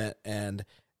hard moment. And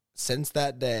since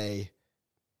that day,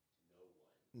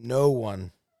 no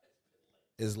one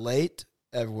is late.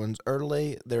 Everyone's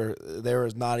early. There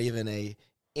is not even a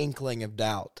inkling of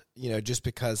doubt, just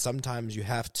because sometimes you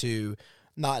have to,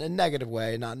 not in a negative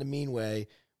way, not in a mean way,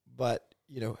 but,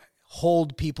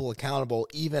 hold people accountable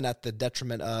even at the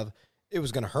detriment of it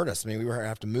was going to hurt us. I mean, we were going to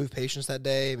have to move patients that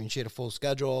day. I mean, she had a full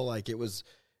schedule. Like it was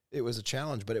a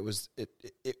challenge, but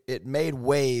it made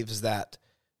waves that,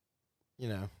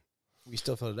 we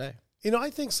still feel today. I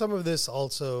think some of this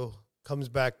also comes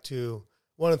back to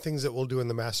one of the things that we'll do in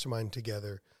the mastermind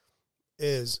together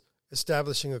is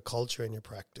establishing a culture in your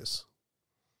practice.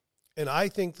 And I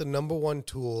think the number one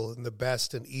tool and the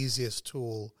best and easiest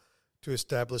tool to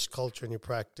establish culture in your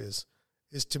practice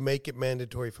is to make it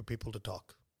mandatory for people to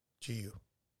talk to you.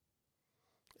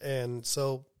 And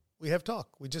so we have talk.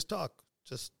 We just talk.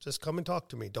 Just come and talk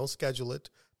to me. Don't schedule it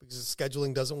because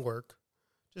scheduling doesn't work.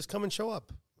 Just come and show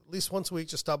up. At least once a week,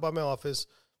 just stop by my office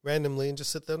randomly and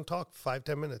just sit there and talk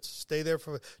 5-10 minutes. Stay there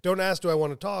don't ask, do I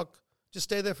want to talk? Just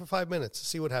stay there for 5 minutes,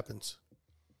 see what happens.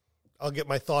 I'll get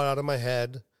my thought out of my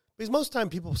head. Because most of the time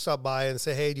people stop by and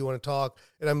say, hey, do you want to talk?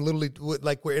 And I'm literally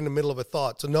like we're in the middle of a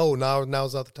thought. So no,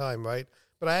 now's not the time, right?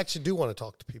 But I actually do want to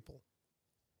talk to people.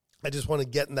 I just want to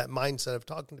get in that mindset of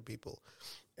talking to people.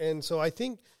 And so I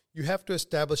think you have to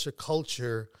establish a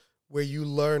culture where you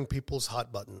learn people's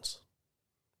hot buttons,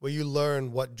 where you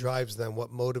learn what drives them,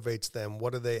 what motivates them,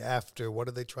 what are they after, what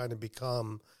are they trying to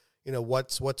become,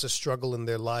 what's a struggle in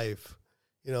their life,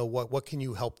 what can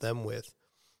you help them with?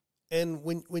 And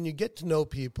when you get to know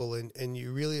people and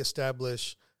you really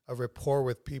establish a rapport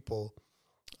with people,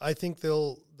 I think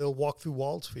they'll walk through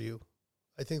walls for you.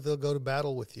 I think they'll go to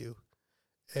battle with you.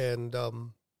 And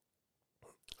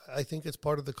I think it's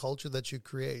part of the culture that you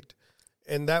create.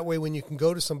 And that way, when you can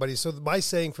go to somebody, so my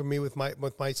saying for me with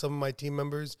some of my team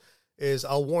members is,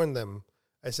 I'll warn them.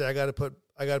 I say I got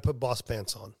to put boss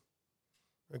pants on.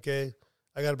 Okay,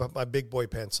 I got to put my big boy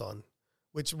pants on.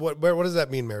 What does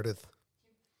that mean, Meredith?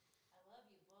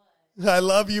 I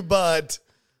love you, bud.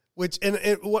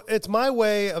 It's my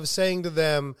way of saying to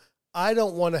them, I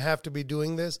don't want to have to be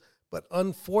doing this, but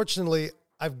unfortunately,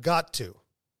 I've got to.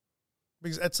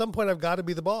 Because at some point, I've got to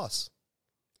be the boss.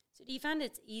 So do you find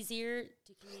it's easier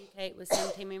to communicate with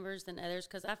some team members than others?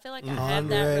 Because I feel like I have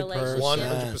that relationship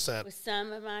 100%. with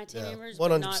some of my team members, 100%.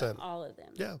 but not all of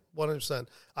them. Yeah, 100%.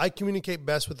 I communicate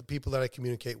best with the people that I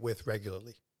communicate with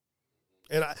regularly.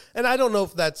 And I don't know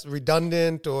if that's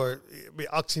redundant or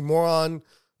oxymoron,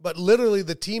 but literally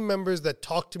the team members that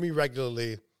talk to me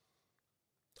regularly,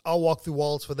 I'll walk through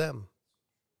walls for them.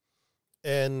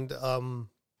 And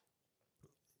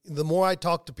the more I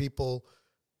talk to people,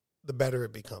 the better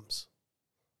it becomes.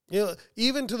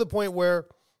 Even to the point where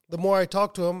the more I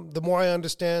talk to them, the more I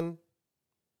understand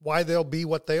why they'll be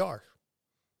what they are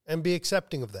and be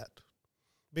accepting of that.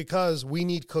 Because we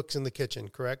need cooks in the kitchen,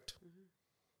 correct?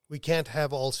 We can't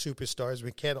have all superstars.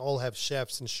 We can't all have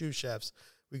chefs and sous chefs.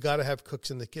 We got to have cooks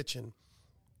in the kitchen.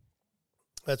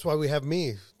 That's why we have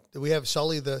me. We have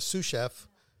Sully, the sous chef,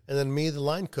 and then me, the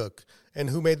line cook. And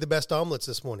who made the best omelets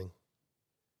this morning?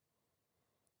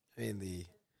 I mean,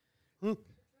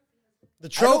 the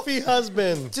trophy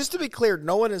husband. Just to be clear,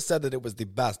 no one has said that it was the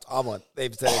best omelet.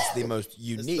 They've said it's the most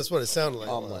unique. That's what it sounded like.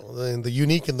 Omelet. Well, the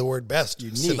unique and the word best.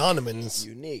 Unique. Synonymous.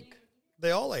 Unique.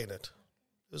 They all ate it.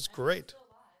 It was great.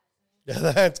 Yeah,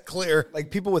 that's clear. Like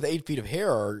people with 8 feet of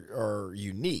hair are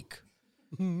unique.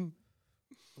 Nothing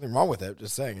wrong with it.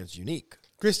 Just saying it's unique.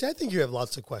 Christy, I think you have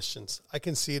lots of questions. I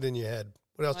can see it in your head.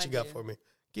 What else I you got do. for me?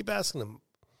 Keep asking them.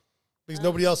 Because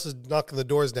nobody else is knocking the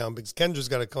doors down because Kendra's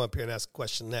got to come up here and ask a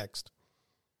question next.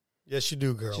 Yes, you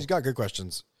do, girl. She's got good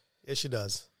questions. Yes, she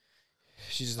does.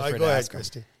 She's just All right, afraid go to ahead, ask them.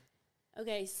 Christy.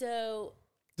 Okay, so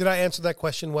Did I answer that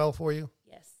question well for you?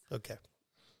 yes. Okay.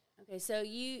 Okay, so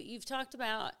you've talked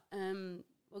about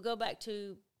we'll go back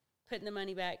to putting the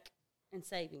money back and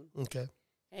saving. Okay.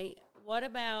 Okay, what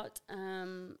about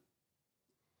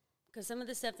because some of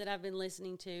the stuff that I've been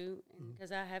listening to,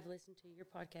 because I have listened to your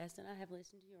podcast and I have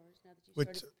listened to yours now that you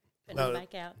Which- started putting them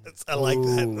back out. I like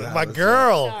that. Ooh, that My was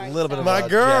girl. Sorry. A little bit of My a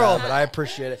girl. jab, but I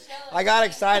appreciate it. I got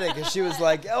excited because she was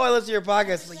like, "Oh, I listened to your podcast."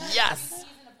 I was like, "Yes,"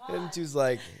 and she was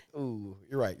like, "Ooh,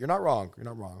 you're right. You're not wrong. You're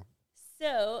not wrong."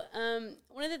 So,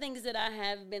 one of the things that I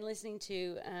have been listening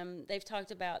to, they've talked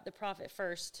about the Profit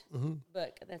First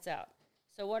book that's out.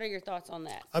 So, what are your thoughts on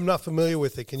that? I'm not familiar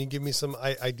with it. Can you give me some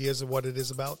ideas of what it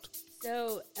is about?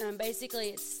 So, basically,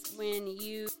 it's when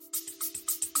you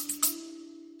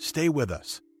Stay with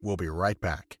us. We'll be right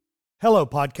back. Hello,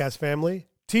 podcast family.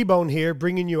 T-Bone here,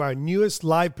 bringing you our newest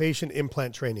live patient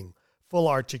implant training, Full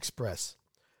Arch Express.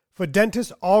 For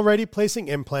dentists already placing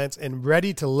implants and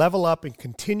ready to level up and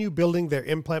continue building their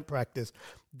implant practice,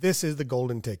 this is the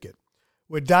golden ticket.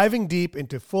 We're diving deep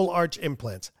into full arch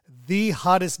implants, the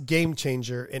hottest game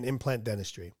changer in implant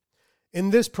dentistry. In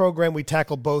this program, we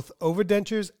tackle both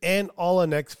overdentures and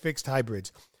all-on-X fixed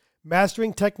hybrids,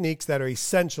 mastering techniques that are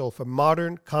essential for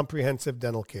modern, comprehensive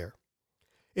dental care.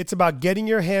 It's about getting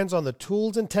your hands on the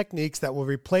tools and techniques that will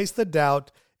replace the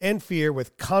doubt and fear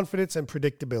with confidence and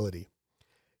predictability.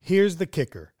 Here's the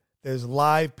kicker. There's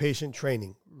live patient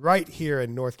training right here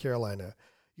in North Carolina.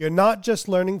 You're not just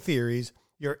learning theories.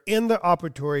 You're in the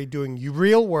operatory doing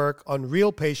real work on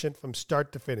real patient from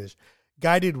start to finish,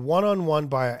 guided one-on-one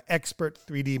by our expert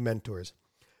 3D mentors.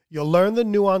 You'll learn the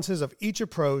nuances of each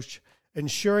approach,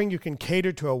 ensuring you can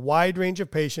cater to a wide range of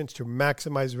patients to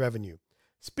maximize revenue.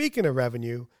 Speaking of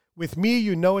revenue, with me,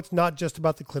 you know it's not just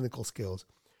about the clinical skills.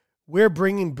 We're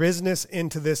bringing business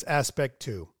into this aspect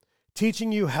too,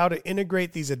 teaching you how to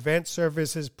integrate these advanced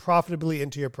services profitably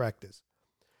into your practice.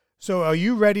 So are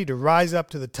you ready to rise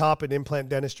up to the top in implant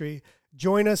dentistry?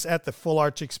 Join us at the Full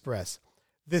Arch Express.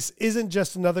 This isn't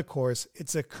just another course,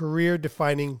 it's a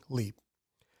career-defining leap.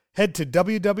 Head to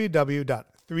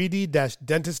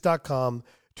www.3d-dentist.com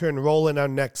to enroll in our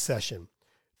next session.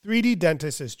 3D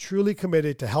Dentist is truly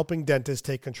committed to helping dentists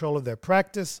take control of their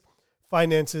practice,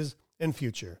 finances, and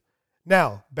future.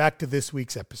 Now, back to this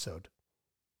week's episode.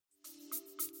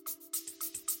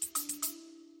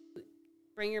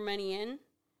 Bring your money in.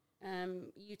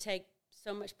 You take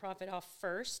so much profit off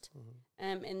first,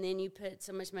 and then you put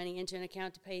so much money into an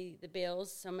account to pay the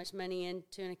bills, so much money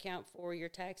into an account for your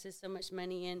taxes, so much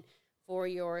money in for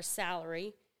your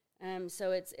salary.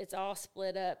 So it's all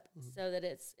split up so that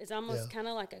it's almost kind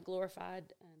of like a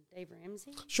glorified Dave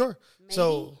Ramsey. Sure. Maybe.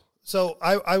 So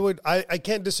I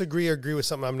can't disagree or agree with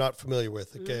something I'm not familiar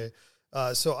with. Okay.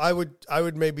 So I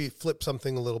would maybe flip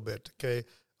something a little bit. Okay.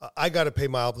 I got to pay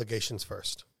my obligations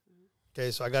first.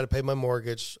 Okay. So I got to pay my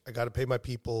mortgage. I got to pay my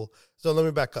people. So let me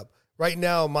back up. Right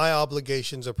now, my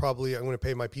obligations are probably, I'm going to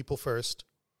pay my people first.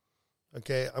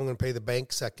 Okay. I'm going to pay the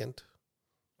bank second.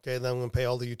 Okay. Then I'm going to pay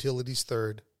all the utilities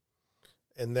third.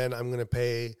 And then I'm going to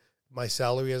pay my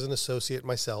salary as an associate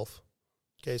myself.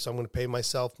 Okay, so I'm going to pay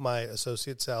myself my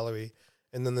associate salary.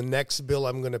 And then the next bill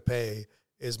I'm going to pay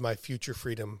is my Future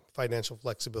Freedom Financial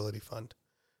Flexibility Fund.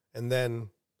 And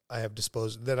then I have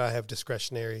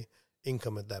discretionary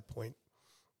income at that point.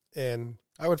 And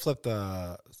I would flip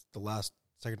the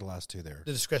second to last two there.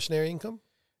 the discretionary income?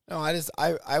 No, I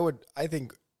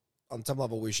think on some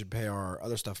level we should pay our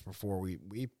other stuff before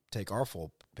we take our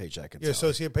full paycheck. And Your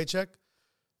salary. associate paycheck?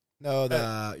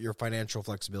 No, your financial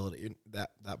flexibility,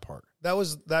 that part.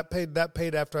 That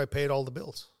paid after I paid all the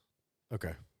bills.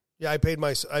 Okay. Yeah, I paid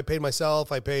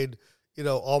myself, I paid,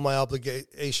 all my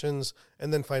obligations,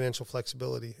 and then financial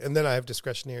flexibility. And then I have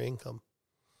discretionary income.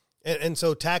 And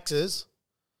so taxes,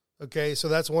 okay, so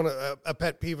that's a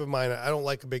pet peeve of mine. I don't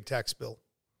like a big tax bill.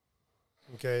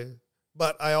 Okay?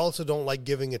 But I also don't like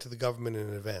giving it to the government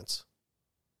in advance.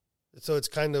 So it's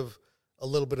kind of a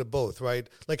little bit of both, right?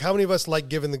 Like, how many of us like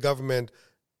giving the government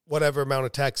whatever amount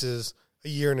of taxes a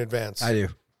year in advance? I do.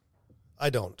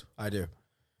 I don't. I do.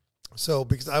 So,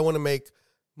 because I want to make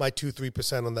my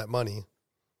 2-3% on that money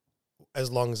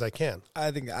as long as I can. I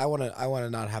think I want to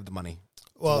not have the money.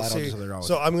 Well, I don't see, do something wrong with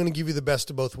so it. I'm going to give you the best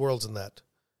of both worlds in that.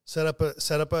 Set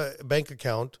up a bank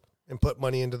account and put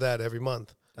money into that every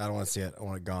month. I don't want to see it. I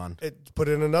want it gone. Put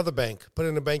it in another bank. Put it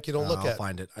in a bank you don't look I'll at.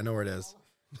 find it. I know where it is.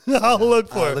 I'll look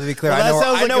for it. Let's be clear. Well, I know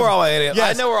that sounds where all my yes.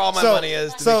 I know where all my money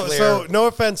is. To be clear. So no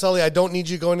offense, Sully. I don't need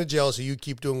you going to jail, so you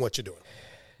keep doing what you're doing.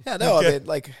 Yeah, no, Okay. I mean,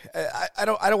 like, I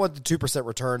don't want the 2%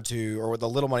 return or the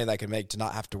little money that I can make to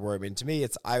not have to worry. I mean, to me,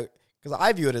 because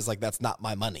I view it as like that's not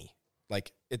my money.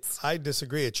 Like I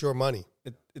disagree. It's your money.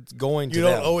 it's going to You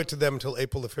them. don't owe it to them until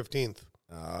April the 15th.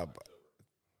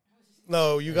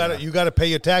 No, you got to pay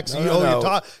your taxes.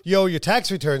 You owe your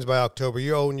tax returns by October.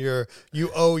 You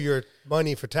owe your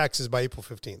money for taxes by April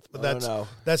 15th. But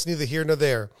that's neither here nor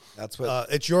there. That's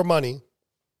what It's your money.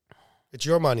 It's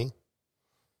your money.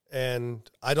 And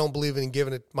I don't believe in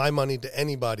giving my money to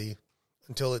anybody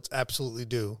until it's absolutely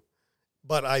due.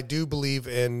 But I do believe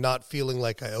in not feeling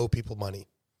like I owe people money.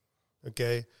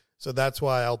 Okay? So that's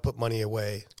why I'll put money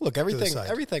away. Look, to the everything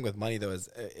side. with money though is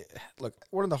look.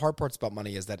 One of the hard parts about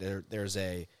money is that there's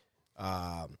an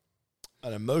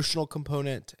emotional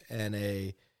component and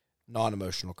a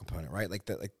non-emotional component, right?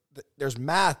 There's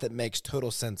math that makes total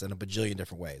sense in a bajillion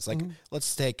different ways. Like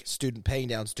let's take paying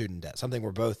down student debt, something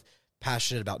we're both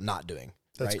passionate about not doing.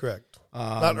 That's right? correct.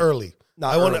 Not early.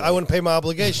 not I want early. I want to pay my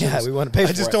obligations. Yeah, we want to pay.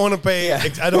 I just don't want to pay.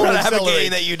 I don't We're want not to advocating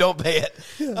accelerate. that you don't pay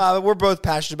it. We're both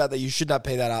passionate about that. You should not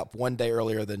pay that out one day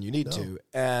earlier than you need to.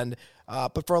 And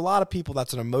but for a lot of people,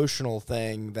 that's an emotional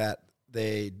thing that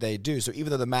they do. So even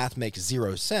though the math makes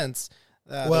zero sense,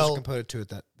 there's a component to it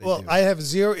that they do. I have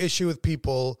zero issue with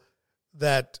people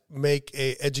that make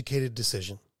a educated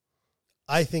decision.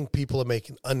 I think people are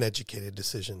making uneducated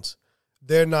decisions.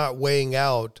 They're not weighing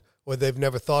out, or they've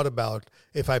never thought about,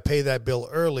 if I pay that bill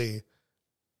early,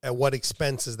 at what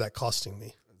expense is that costing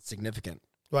me? Significant.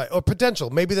 Right. Or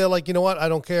potential. Maybe they're like, you know what? I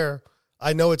don't care.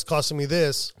 I know it's costing me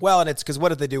this. Well, and it's because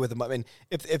what if they do with the money? I mean,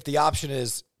 if the option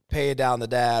is pay down the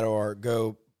debt or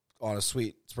go on a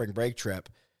sweet spring break trip,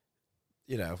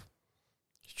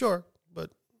 Sure. But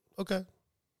okay.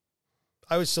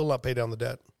 I would still not pay down the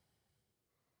debt.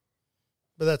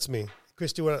 But that's me.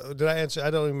 Christy, did I answer?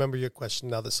 I don't remember your question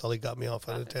now that Sully got me off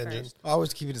on a tangent. I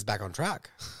always keeping us back on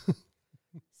track.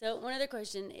 So one other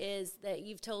question is that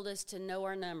you've told us to know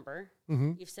our number.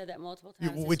 You've said that multiple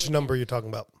times. this Which weekend. number are you talking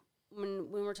about?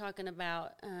 When we're talking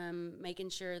about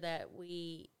making sure that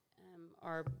we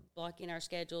are blocking our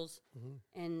schedules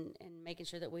and making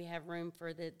sure that we have room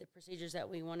for the procedures that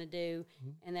we want to do,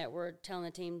 and that we're telling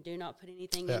the team, do not put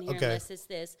anything in here unless it's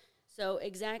this. So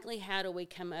exactly how do we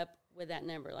come up with that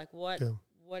number? Like what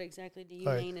exactly do you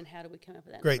mean, and how do we come up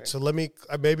with that Great. number? So let me,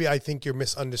 maybe I think you're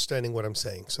misunderstanding what I'm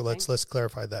saying. So let's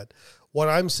clarify that. What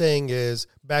I'm saying is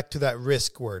back to that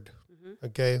risk word.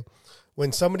 Okay.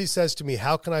 When somebody says to me,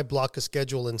 how can I block a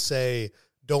schedule and say,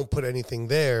 don't put anything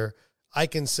there? I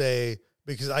can say,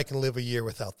 because I can live a year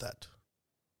without that.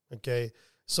 Okay.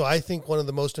 So I think one of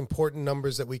the most important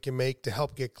numbers that we can make to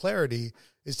help get clarity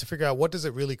is to figure out, what does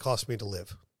it really cost me to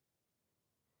live?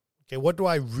 Okay. What do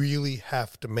I really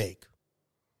have to make?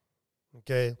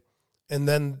 Okay. And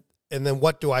then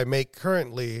what do I make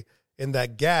currently? In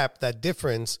that gap, that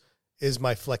difference is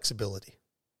my flexibility.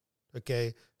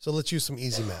 Okay. So let's use some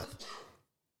easy math.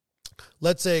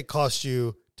 Let's say it costs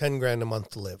you 10 grand a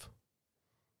month to live.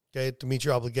 Okay. To meet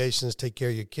your obligations, take care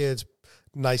of your kids,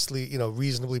 nicely,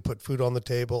 reasonably put food on the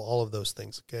table, all of those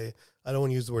things. Okay. I don't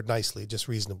want to use the word nicely, just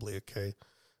reasonably. Okay.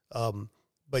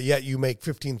 But yet you make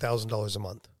 $15,000 a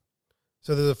month.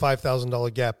 So there's a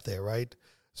 $5,000 gap there, right?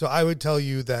 So I would tell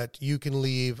you that you can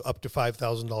leave up to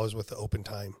 $5,000 worth of open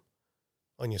time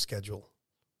on your schedule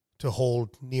to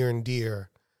hold near and dear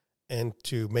and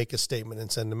to make a statement and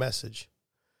send a message.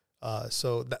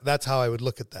 So that's how I would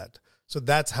look at that. So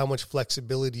that's how much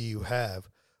flexibility you have,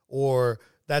 or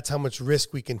that's how much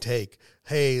risk we can take.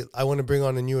 Hey, I want to bring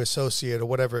on a new associate or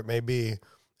whatever it may be,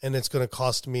 and it's going to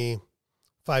cost me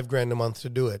 $5 grand a month to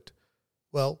do it.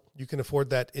 Well, you can afford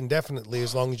that indefinitely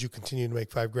as long as you continue to make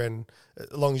 $5 grand.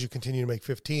 As long as you continue to make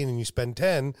 15 and you spend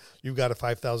 10, you've got a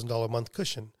 $5,000 a month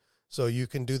cushion. So you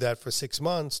can do that for 6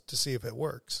 months to see if it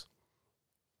works.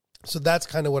 So that's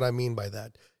kind of what I mean by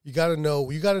that. You got to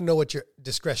know what your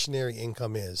discretionary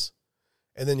income is,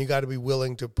 and then you got to be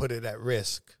willing to put it at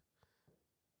risk,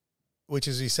 which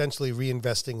is essentially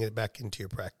reinvesting it back into your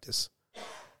practice.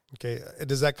 Okay,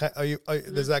 does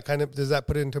that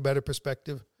put it into a better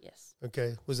perspective? Yes.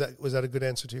 Okay, was that a good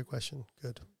answer to your question?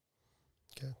 Good.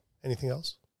 Okay, anything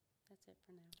else? That's it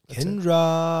for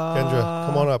now. Kendra,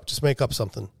 come on up. Just make up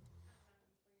something.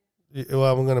 Well,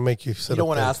 I'm going to make you sit. You don't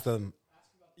want to ask them.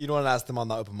 You don't want to ask them on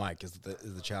the open mic. Is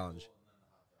the challenge?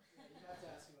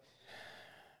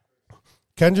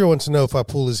 Kendra wants to know if our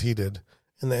pool is heated,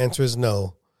 and the answer is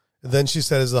no. Then she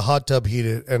said, "Is the hot tub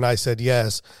heated?" And I said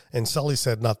yes. And Sully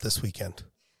said, "Not this weekend."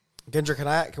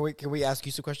 Kendra, can we ask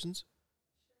you some questions?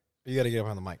 You got to get up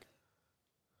on the mic.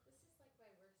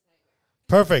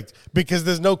 Perfect, because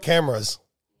there's no cameras.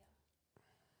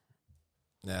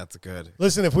 Yeah, that's good.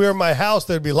 Listen, if we were in my house,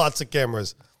 there'd be lots of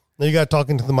cameras. Now you got to talk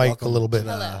into the mic a little bit.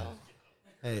 Hello.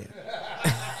 Hey.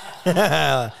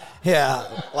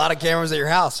 Yeah, a lot of cameras at your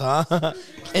house, huh?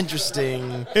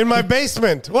 Interesting. In my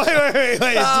basement. Wait.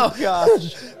 Oh,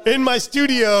 gosh. In my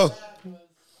studio.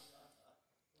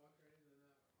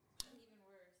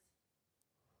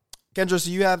 Kendra, so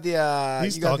you have the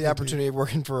He's you got talking the to opportunity of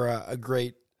working for a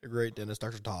great dentist,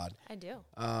 Dr. Todd, I do.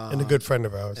 And a good friend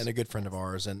of ours. and a good friend of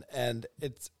ours, and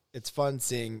it's fun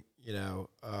seeing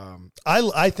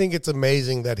I think it's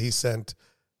amazing that he sent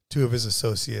 2 of his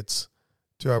associates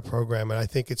to our program, and I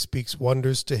think it speaks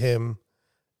wonders to him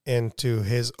and to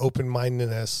his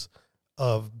open-mindedness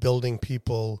of building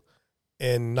people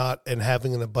and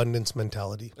having an abundance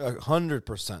mentality.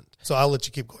 100%. So I'll let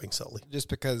you keep going, Sully. Just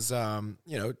because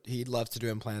he loves to do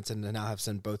implants, and to now have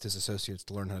sent both his associates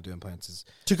to learn how to do implants is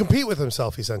To compete with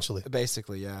himself, essentially.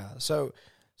 basically, yeah. So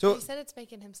He said it's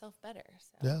making himself better.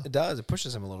 So. Yeah. it does. It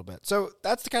pushes him a little bit. So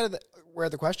that's the kind of where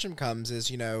the question comes is,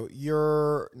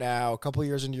 you're now a couple of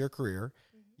years into your career.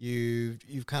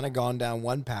 You've kind of gone down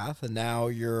one path, and now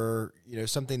you're,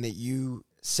 something that you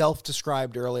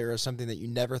self-described earlier as something that you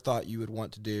never thought you would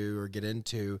want to do or get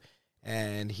into,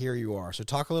 and here you are. So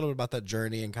talk a little bit about that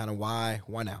journey and kind of why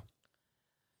now.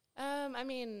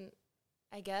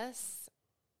 I guess,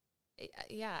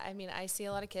 yeah. I see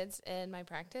a lot of kids in my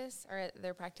practice or at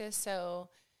their practice, so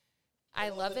I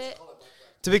love it.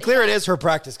 To be clear, it is her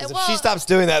practice, because if she Well- stops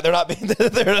doing that, they're not being.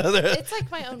 It's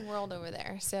like my own world over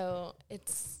there, so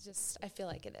it's just, I feel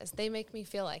like it is. They make me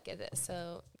feel like it is,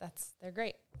 so they're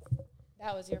great.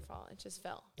 That was your fault. It just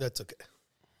fell. That's okay.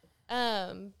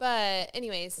 But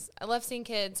anyways, I love seeing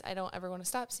kids. I don't ever want to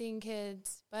stop seeing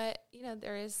kids, but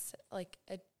there is like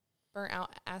a burnt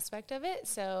out aspect of it.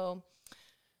 So,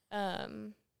 I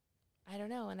don't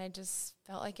know. And I just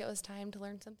felt like it was time to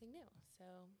learn something new. So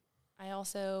I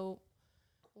also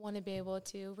want to be able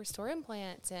to restore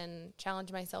implants and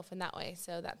challenge myself in that way.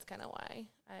 So that's kind of why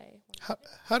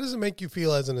How does it make you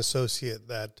feel as an associate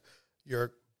that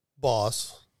your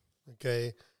boss,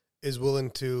 okay, is willing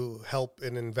to help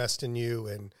and invest in you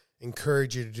and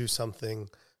encourage you to do something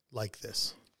like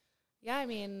this. Yeah, I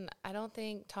mean, I don't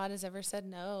think Todd has ever said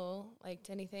no, like,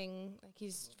 to anything. Like,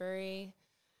 he's very,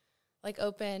 like,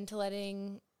 open to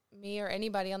letting me or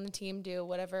anybody on the team do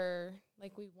whatever,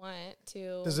 like, we want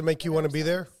to. Does it make you want to be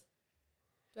there?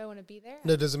 Do I want to be there?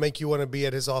 No, does it make you want to be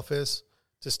at his office,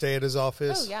 to stay at his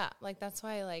office? Oh, yeah. Like, that's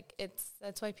why, like,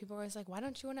 that's why people are always like, why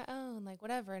don't you want to own, like,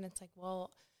 whatever. And it's like,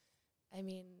 well, I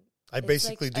mean, I it's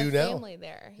basically like do a now. family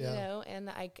there, you know, and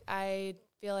I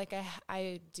feel like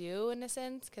I do in a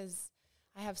sense because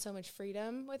I have so much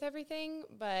freedom with everything,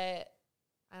 but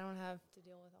I don't have to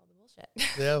deal with all the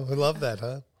bullshit. Yeah, we love that,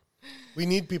 huh? We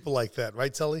need people like that,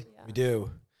 right, Sully? Yeah. We do.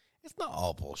 It's not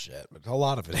all bullshit, but a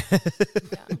lot of it.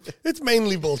 Yeah. It's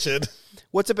mainly bullshit.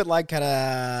 What's it been like kind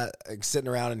of sitting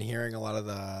around and hearing a lot of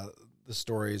the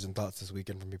stories and thoughts this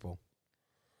weekend from people?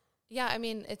 Yeah, I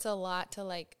mean, it's a lot to,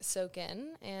 like, soak in,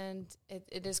 and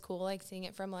it is cool, like, seeing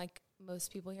it from, like,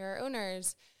 most people here are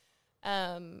owners.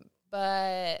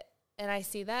 But, and I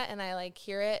see that, and I, like,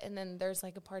 hear it, and then there's,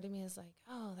 like, a part of me is like,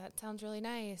 oh, that sounds really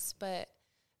nice. But,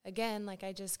 again, like,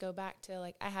 I just go back to,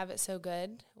 like, I have it so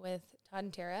good with Todd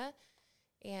and Tara,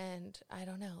 and I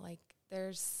don't know, like,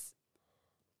 there's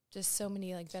just so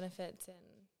many, like, benefits, and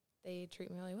they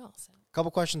treat me really well, so. A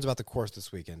couple questions about the course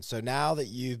this weekend. So now that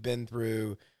you've been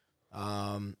through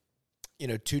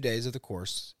 2 days of the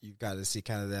course, you've got to see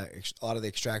kind of a lot of the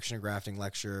extraction and grafting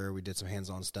lecture. We did some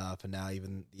hands-on stuff, and now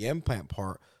even the implant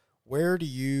part. Where do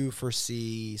you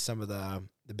foresee some of the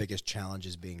biggest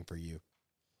challenges being for you?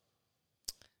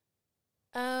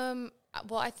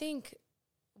 Well, I think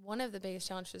one of the biggest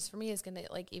challenges for me is going to,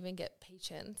 like, even get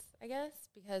patients, I guess,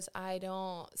 because I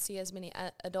don't see as many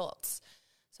adults.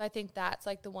 So I think that's,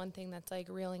 like, the one thing that's, like,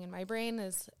 reeling in my brain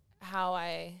is how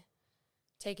I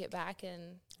take it back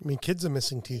and I mean, kids are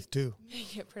missing teeth, too.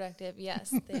 make it productive.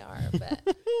 Yes, they are. But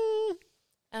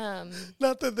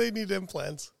Not that they need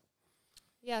implants.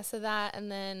 yeah, so that,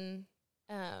 and then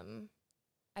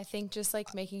I think just,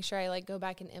 like, making sure I, like, go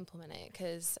back and implement it,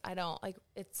 because I don't, like,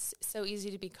 it's so easy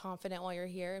to be confident while you're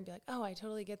here and be like, oh, I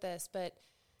totally get this. But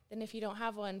then if you don't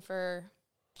have one for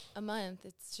a month,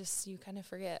 it's just, you kind of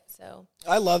forget. So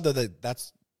I love that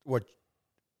that's what,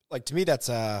 like, to me, that's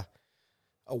a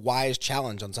wise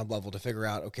challenge on some level to figure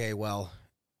out, okay, well,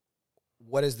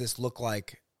 what does this look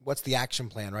like? What's the action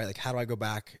plan, right? Like, how do I go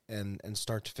back and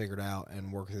start to figure it out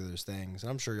and work through those things? And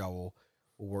I'm sure y'all will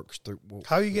work through.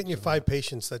 How are you getting your 5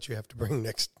 patients that you have to bring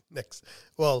next?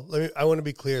 Well, I want to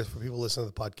be clear for people listening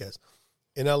to the podcast.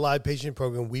 In our live patient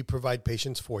program, we provide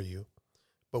patients for you,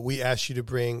 but we ask you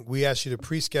to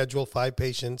pre-schedule 5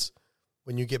 patients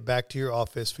when you get back to your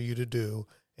office for you to do,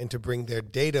 and to bring their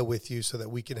data with you so that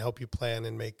we can help you plan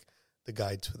and make the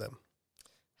guides for them.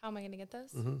 how am I going to get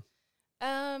those? Mm-hmm.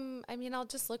 I mean, I'll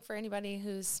just look for anybody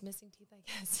who's missing teeth, I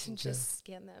guess, and just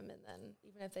scan them. And then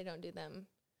even if they don't do them,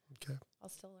 Okay. I'll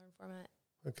still learn from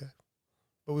it. Okay.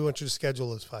 But we want you to schedule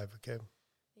those 5, okay?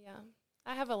 Yeah.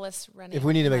 I have a list running. If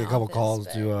we need to in make my a couple office, calls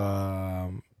but- to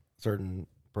a certain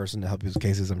person to help you with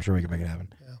cases, I'm sure we can make it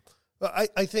happen. Yeah. Well,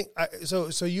 I think, so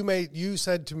you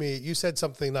said to me, you said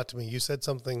something, not to me, you said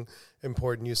something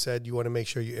important. You said you want to make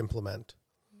sure you implement.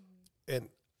 Mm-hmm. And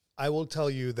I will tell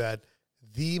you that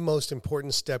the most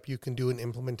important step you can do in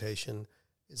implementation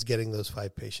is getting those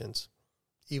 5 patients,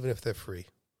 even if they're free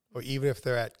or even if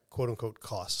they're at quote unquote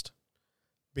cost,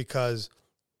 because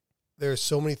there are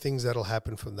so many things that'll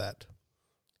happen from that.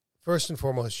 First and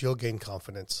foremost, you'll gain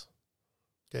confidence.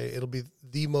 Okay. It'll be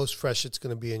the most fresh it's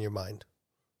going to be in your mind.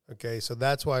 Okay. So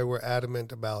that's why we're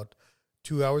adamant about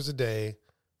 2 hours a day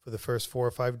for the first 4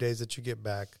 or 5 days that you get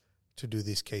back to do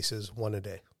these cases, 1 a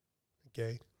day.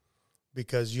 Okay.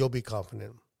 Because you'll be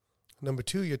confident. Number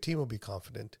 2, your team will be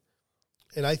confident.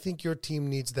 And I think your team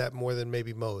needs that more than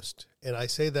maybe most. And I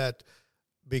say that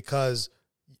because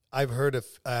I've heard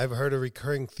a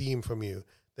recurring theme from you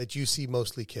that you see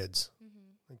mostly kids.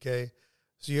 Mm-hmm. Okay.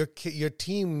 So your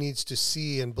team needs to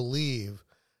see and believe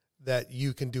that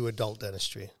you can do adult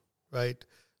dentistry, right?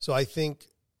 So I think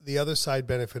the other side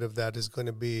benefit of that is going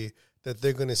to be that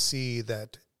they're going to see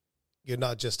that you're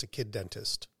not just a kid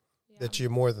dentist, that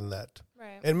you're more than that.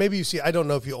 Right. And maybe you see, I don't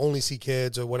know if you only see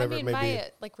kids or whatever I mean, it may be.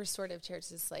 my like restorative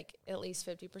chairs is like at least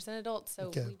 50% adults, so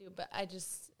Okay. we do. But I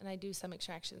do some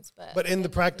extractions, but But in the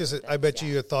practice, I bet yeah.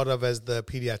 you're thought of as the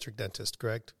pediatric dentist,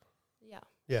 correct? Yeah.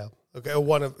 Yeah. Okay. Or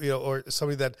one of, or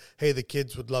somebody that, hey, the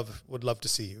kids would love to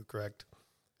see you, correct?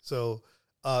 So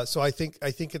I think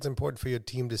it's important for your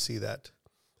team to see that.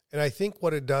 And I think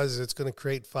what it does is it's going to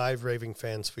create 5 raving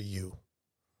fans for you,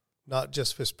 not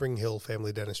just for Spring Hill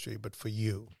Family Dentistry, but for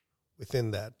you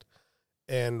within that.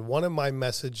 And one of my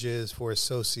messages for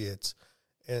associates,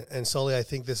 and Sully, I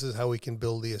think this is how we can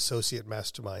build the associate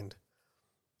mastermind,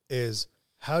 is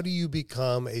how do you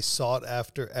become a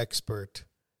sought-after expert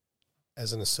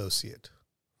as an associate?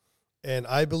 And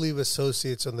I believe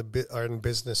associates are in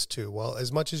business too. Well,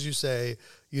 as much as you say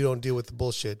you don't deal with the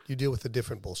bullshit, you deal with the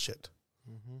different bullshit.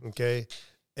 Okay?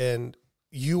 And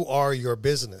you are your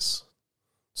business.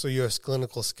 So your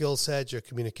clinical skill set, your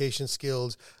communication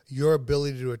skills, your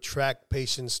ability to attract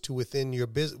patients to within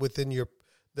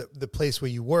the place where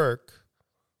you work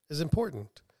is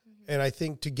important. And I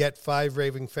think to get 5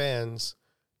 raving fans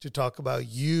to talk about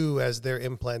you as their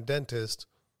implant dentist,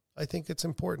 I think it's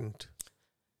important.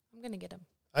 I'm going to get him.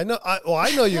 I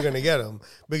know you're going to get them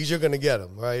because you're going to get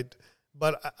them, right?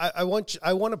 But I want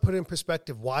to put in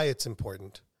perspective why it's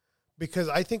important. Because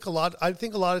I think a lot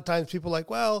of times people are like,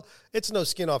 well, it's no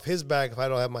skin off his back if I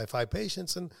don't have my 5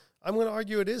 patients. And I'm going to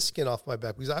argue it is skin off my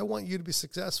back because I want you to be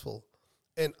successful.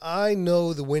 And I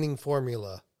know the winning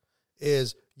formula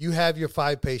is you have your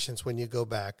 5 patients when you go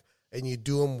back and you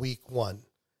do them week 1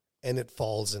 and it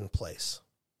falls in place.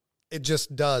 It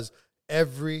just does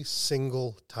every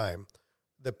single time.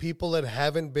 The people that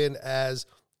haven't been as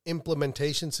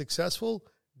implementation successful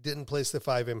didn't place the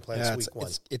 5 implants week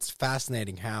 1. It's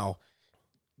fascinating how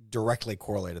directly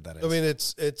correlated that is. I mean,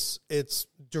 it's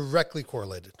directly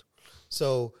correlated.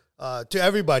 So to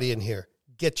everybody in here,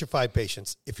 get your 5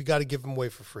 patients. If you got to give them away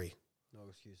for free, No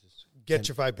excuses. get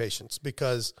your 5 patients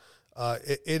because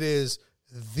it is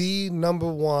the number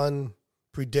one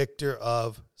predictor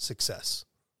of success.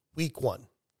 Week 1,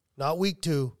 not week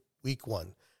 2, week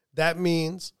 1. That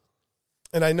means,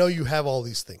 and I know you have all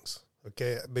these things,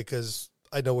 okay, because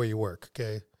I know where you work,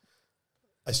 okay?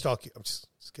 I stalk you. I'm just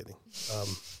kidding.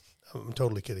 I'm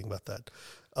totally kidding about that.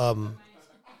 Oh,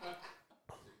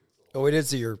 we did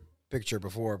see your picture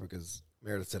before because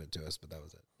Meredith sent it to us, but that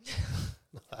was it.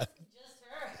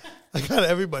 I got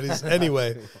everybody's.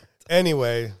 Anyway.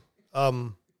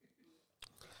 So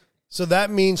that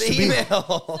means to be. Email.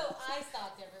 So I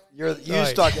stopped everyone. You Right.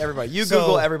 stalk everybody. You So-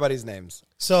 Google everybody's names.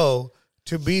 So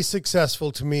to be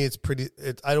successful, to me, I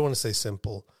don't want to say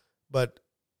simple, but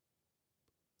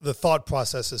the thought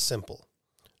process is simple.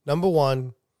 Number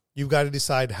 1, you've got to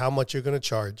decide how much you're going to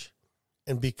charge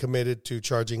and be committed to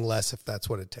charging less if that's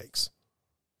what it takes.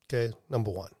 Okay, number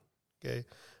 1. Okay.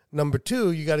 Number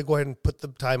 2, you got to go ahead and put the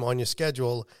time on your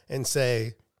schedule and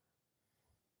say,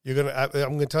 I'm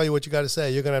going to tell you what you got to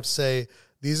say. You're going to have to say,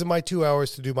 these are my 2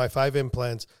 hours to do my 5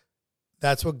 implants.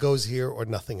 That's what goes here or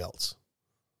nothing else.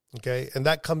 Okay. And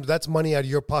that's money out of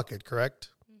your pocket, correct?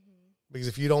 Mm-hmm. Because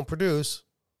if you don't produce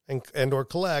and or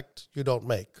collect, you don't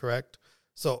make, correct?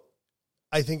 So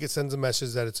I think it sends a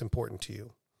message that it's important to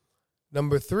you.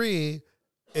 Number 3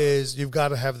 is you've got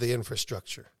to have the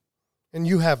infrastructure. And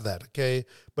you have that, okay?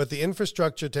 But the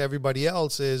infrastructure to everybody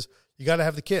else is you got to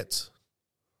have the kits.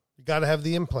 You got to have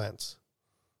the implants.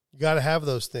 You got to have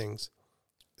those things.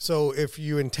 So if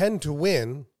you intend to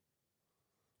win,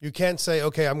 you can't say,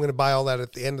 okay, I'm going to buy all that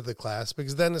at the end of the class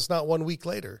because then it's not 1 week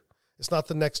later. It's not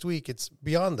the next week. It's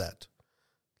beyond that.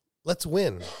 Let's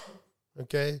win,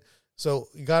 okay? So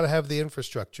you got to have the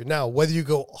infrastructure. Now, whether you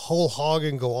go whole hog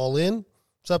and go all in,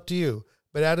 it's up to you.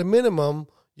 But at a minimum,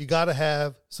 you got to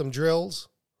have some drills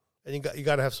and you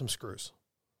got to have some screws,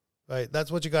 right?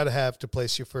 That's what you got to have to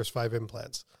place your first 5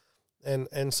 implants.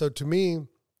 And so to me,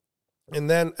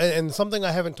 and something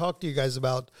I haven't talked to you guys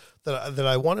about that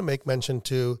I want to make mention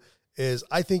to is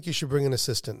I think you should bring an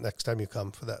assistant next time you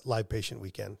come for that live patient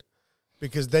weekend,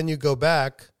 because then you go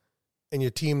back and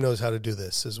your team knows how to do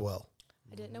this as well.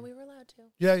 I didn't know we were allowed to.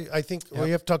 Yeah, I think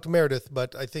we have to talk to Meredith,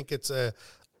 but I think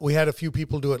we had a few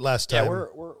people do it last time. Yeah,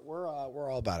 we're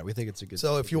all about it. We think it's a good.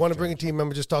 So if you want to bring a team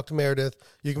member, just talk to Meredith.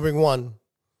 You can bring 1.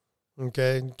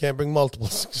 Okay, you can't bring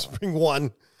multiples. Just bring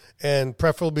 1, and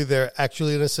preferably they're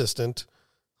actually an assistant.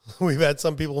 We've had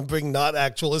some people bring not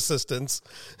actual assistants,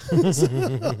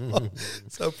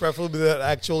 so preferably they're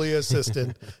actually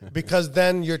assistant, because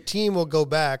then your team will go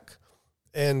back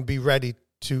and be ready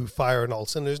to fire on all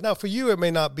cylinders. Now, for you, it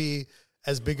may not be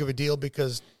as big of a deal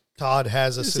because Todd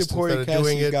has assistants that are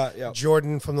doing it.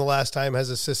 Jordan from the last time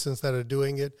has assistants that are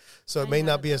doing it. So it may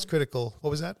not be as critical. What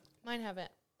was that? Mine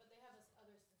haven't. But they have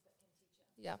others that can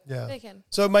teach it. Yeah. They can.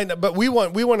 So it might not, but we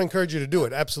want to encourage you to do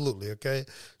it. Absolutely. Okay.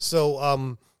 So,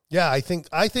 I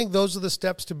think those are the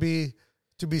steps to be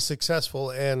successful,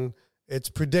 and it's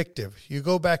predictive. You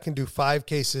go back and do 5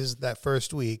 cases that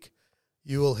first week,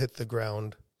 you will hit the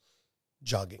ground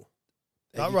jogging.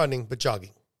 Not running, but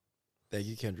jogging. Thank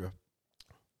you, Kendra.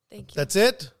 Thank you. That's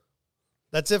it?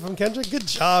 That's it from Kendra? Good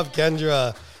job,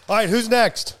 Kendra. All right, who's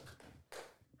next?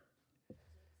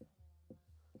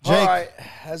 Jake, All right,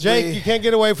 Jake, you can't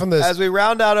get away from this. As we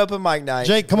round out open mic night,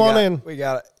 Jake, come on in. We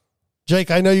got Jake,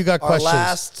 I know you got our questions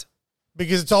last.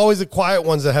 because it's always the quiet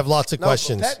ones that have lots of No,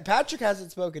 questions. Patrick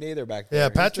hasn't spoken either back there. Yeah,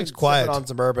 He's Patrick's been quiet. sipping on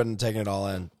some bourbon and taking it all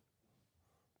in.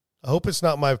 I hope it's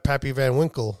not my Pappy Van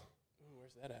Winkle.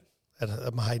 Where's that at?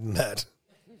 I'm hiding that.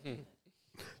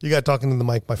 You got talking to the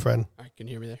mic, my friend. All right, can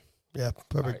you hear me there? Yeah, All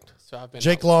perfect. right, so I've been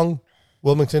Jake out. Long,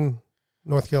 Wilmington,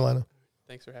 North Carolina.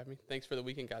 Thanks for having me. Thanks for the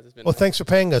weekend, guys. It's been Well, thanks for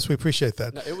paying us. We appreciate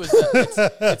that. No, it was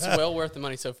it's well worth the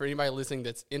money. So for anybody listening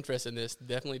that's interested in this,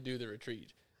 definitely do the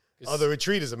retreat. 'Cause Oh, the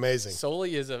retreat is amazing.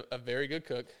 Soli is a very good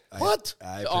cook. What?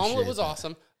 I The omelet appreciate was that.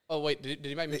 awesome. Oh wait, did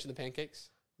anybody mention the pancakes?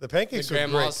 The The pancakes are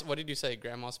grandma's. great. What did you say?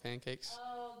 Grandma's pancakes.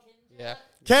 Yeah,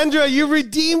 Kendra, you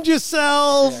redeemed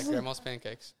yourself. yeah, grandma's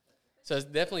pancakes. So it's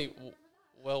definitely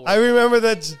well worth. I remember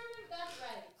that.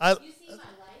 I,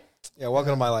 Yeah,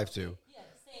 welcome to my life too.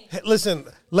 Hey, listen,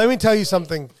 let me tell you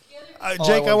something.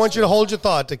 Jake, I want you to hold your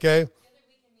thought, okay?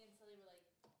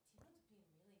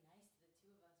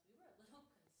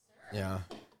 Yeah.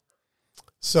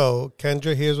 So,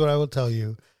 Kendra, here's what I will tell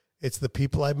you. It's the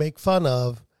people I make fun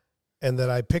of and that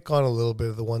I pick on a little bit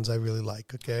of the ones I really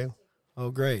like, okay? Oh,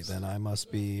 great. Then I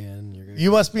must be in. You're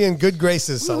You must be in good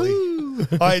graces, Sully.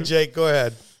 All right, Jake, go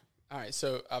ahead. All right,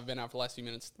 so I've been out for the last few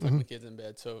minutes tucking the kids in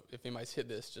bed. So if anybody's hit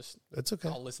this, just That's okay.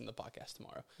 I'll listen to the podcast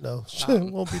tomorrow. No,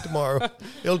 it won't be tomorrow.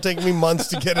 It'll take me months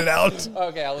to get it out.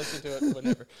 Okay, I'll listen to it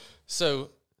whenever.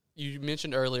 So you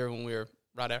mentioned earlier when we were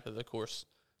right after the course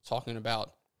talking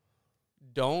about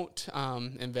don't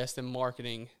invest in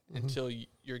marketing until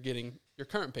you're getting your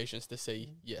current patients to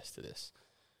say yes to this.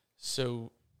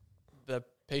 So the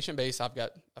patient base, I've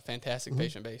got a fantastic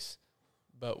patient base,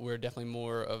 but we're definitely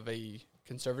more of a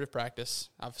conservative practice.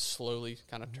 I've slowly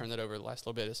kind of turned that over the last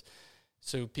little bit.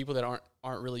 So people that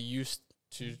aren't really used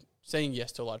to saying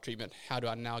yes to a lot of treatment, how do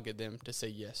I now get them to say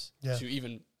yes to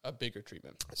even a bigger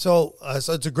treatment? So it's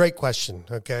a great question,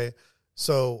 okay?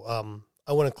 So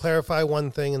I want to clarify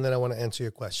one thing, and then I want to answer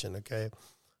your question, okay?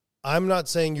 I'm not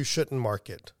saying you shouldn't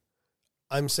market.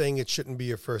 I'm saying it shouldn't be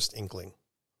your first inkling,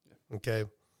 okay?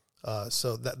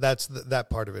 So that's that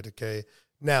part of it, okay?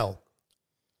 Now,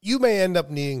 you may end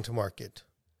up needing to market,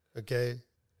 okay?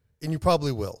 And you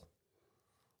probably will.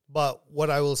 But what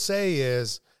I will say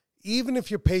is, even if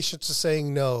your patients are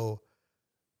saying no,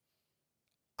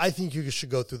 I think you should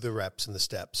go through the reps and the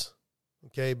steps,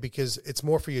 okay? Because it's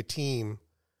more for your team.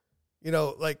 You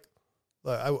know,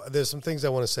 there's some things I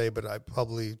want to say, but I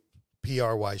probably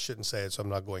PR-wise shouldn't say it, so I'm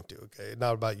not going to, okay?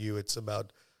 Not about you. It's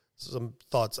about some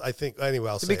thoughts. I think, anyway,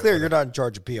 I'll say it. To be clear, you're not in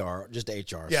charge of PR, just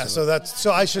HR. Yeah,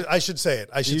 so I should say it.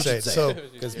 I should say it. So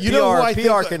because you know who I PR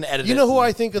think, can edit you know it who and-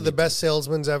 I think are the best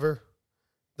salesmen ever?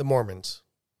 The Mormons.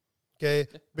 Okay?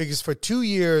 Because for 2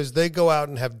 years, they go out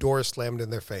and have doors slammed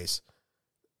in their face.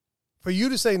 For you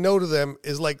to say no to them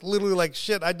is like literally like,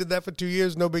 shit, I did that for 2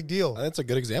 years, no big deal. That's a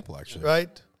good example, actually.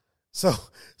 Right? So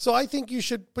I think you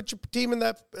should put your team in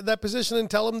that position and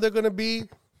tell them they're going to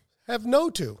have no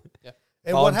to. Yeah.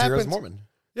 And what Volunteer happens? as Mormon.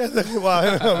 Yeah, well,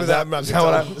 I don't know that. I'm not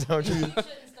gonna tell them.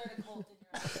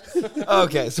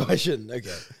 Okay, so I shouldn't.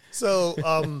 Okay. So,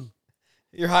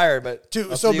 You're hired, but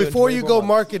I'll so see you in before you 24 go months.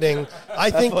 marketing, I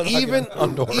think I'm even knocking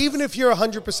on doors. even if you're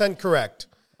 100% correct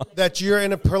that you're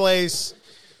in a place,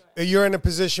 you're in a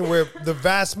position where the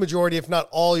vast majority, if not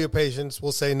all your patients,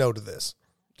 will say no to this.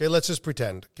 Okay, let's just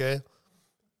pretend. Okay,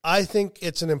 I think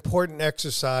it's an important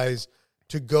exercise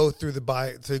to go through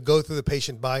the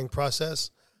patient buying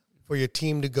process, for your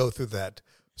team to go through that,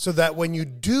 so that when you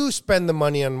do spend the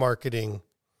money on marketing,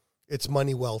 it's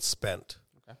money well spent.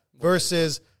 Okay.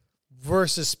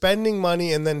 Versus spending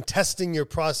money and then testing your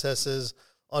processes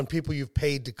on people you've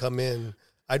paid to come in.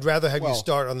 I'd rather have you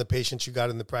start on the patients you got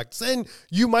in the practice. And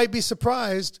you might be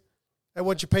surprised at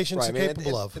what your patients are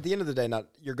capable of. At the end of the day,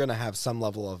 you're going to have some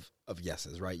level of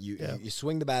yeses, right? You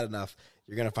swing the bat enough,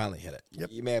 you're going to finally hit it. Yep.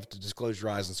 You may have to disclose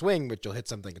your eyes and swing, but you'll hit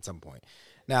something at some point.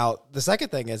 Now, the second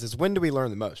thing is when do we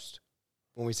learn the most?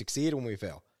 When we succeed or when we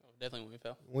fail? Definitely when we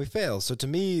fail. When we fail. So to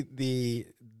me,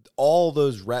 all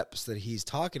those reps that he's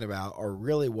talking about are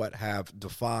really what have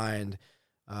defined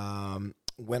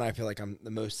when I feel like I'm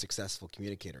the most successful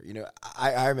communicator. You know,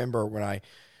 I remember when I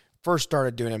first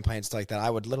started doing implants like that, I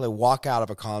would literally walk out of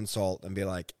a consult and be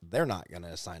like, they're not going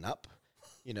to sign up.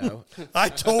 You know, I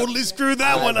totally screwed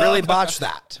that one I up. really botched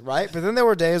that, right? But then there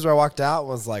were days where I walked out and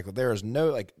was like, well, there is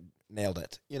no, nailed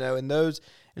it, you know,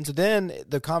 and so then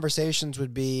the conversations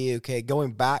would be, okay,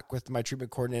 going back with my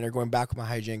treatment coordinator, going back with my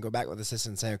hygiene, go back with the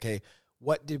assistant and saying, okay,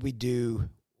 what did we do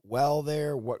well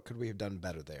there? What could we have done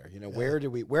better there? You know, where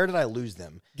did I lose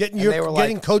them? Getting And they were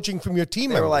getting like- coaching from your team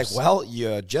They members. were like, well,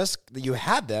 you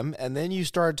had them, and then you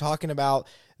started talking about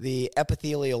the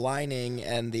epithelial lining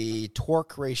and the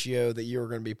torque ratio that you were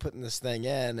going to be putting this thing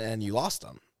in, and you lost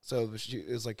them. So it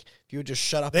was like, if you would just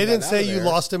shut up. They and didn't get say out of you there-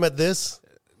 lost him at this.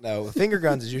 No, finger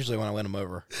guns is usually when I win them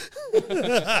over.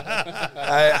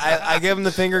 I give them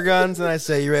the finger guns, and I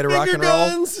say, you ready to rock Finger and roll?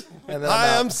 guns. And then I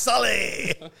I'm out. am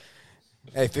Sully.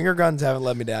 Hey, finger guns haven't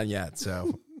let me down yet,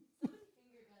 so.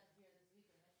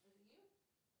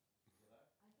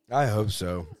 I hope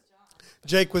so.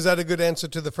 Jake, was that a good answer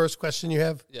to the first question you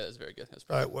have? Yeah, that's very good. That's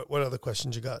All perfect. right, what other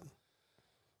questions you got?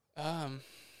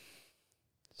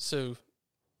 So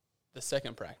the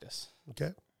second practice,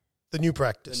 Okay. The new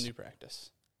practice. the new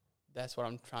practice, that's what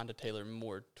I'm trying to tailor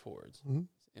more towards Mhm.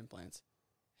 implants.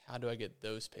 How do I get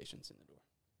those patients in the door?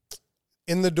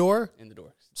 In the door? In the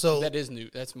door. So that is new.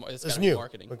 That's it's gotta new. be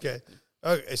marketing. Okay.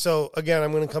 Okay. So again,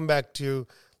 I'm going to come back to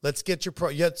let's get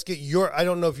your. I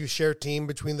don't know if you share team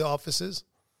between the offices.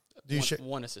 Do you share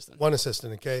One assistant. one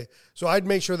assistant? Okay. So I'd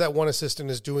make sure that one assistant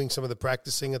is doing some of the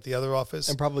practicing at the other office,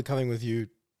 And probably coming with you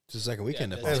to the second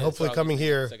weekend. Yeah, if that's- And possible. that's hopefully what I was coming just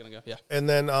here. a second ago. Yeah.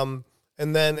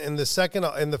 and then in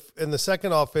the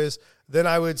second office, then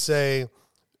I would say,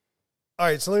 all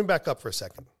right. So let me back up for a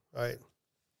second. All right.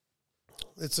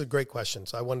 It's a great question.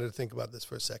 So I wanted to think about this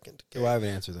for a second. Do I have an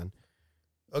answer then?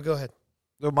 Oh, go ahead.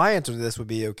 So my answer to this would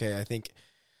be, okay, I think,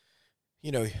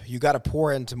 you got to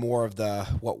pour into more of the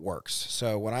what works.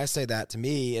 So when I say that, to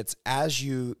me, it's as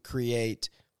you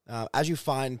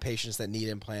find patients that need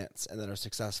implants and that are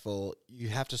successful, you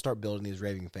have to start building these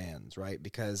raving fans, right?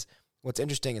 Because what's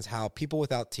interesting is how people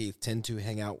without teeth tend to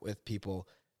hang out with people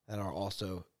that are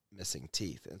also missing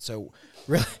teeth. And so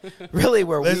really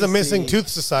where There's we a missing see- tooth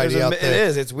society there's a- out there. It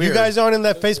is. It's weird. You guys aren't in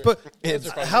that Facebook. Those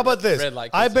are probably How about this? red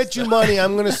light I cases. bet you money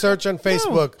I'm going to search on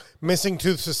Facebook Missing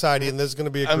Tooth Society, and there's going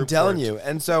to be a group. I'm telling for it. you.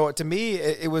 And so to me,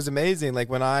 it was amazing. Like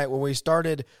when we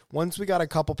started, once we got a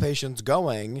couple patients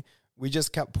going, we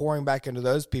just kept pouring back into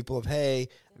those people of, hey,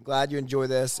 I'm glad you enjoy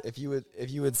this. If you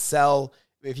would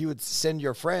send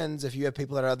your friends, if you have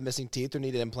people that are missing teeth or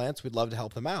need implants, we'd love to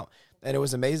help them out. And it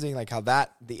was amazing, like how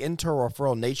the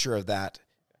interreferral nature of that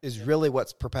is really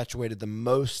what's perpetuated the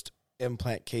most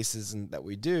implant cases that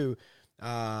we do,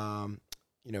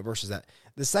 versus that.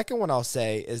 The second one I'll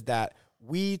say is that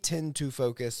we tend to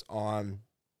focus on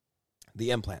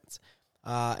the implants.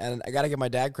 And I got to give my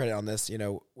dad credit on this.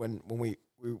 When we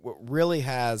what really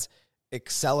has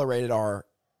accelerated our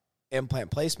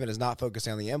implant placement is not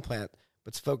focusing on the implant, but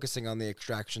it's focusing on the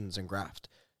extractions and graft.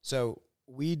 So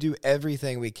we do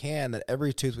everything we can that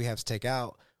every tooth we have to take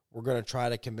out, we're going to try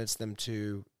to convince them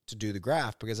to do the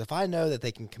graft. Because if I know that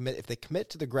they commit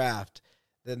to the graft,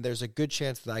 then there's a good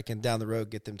chance that I can down the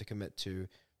road get them to commit to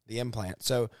the implant.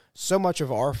 So much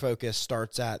of our focus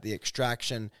starts at the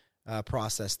extraction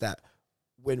process, that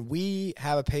when we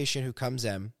have a patient who comes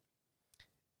in,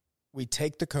 we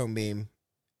take the cone beam,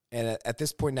 and at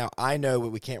this point now, I know that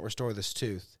we can't restore this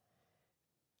tooth.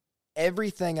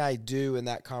 Everything I do in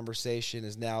that conversation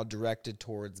is now directed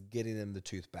towards getting them the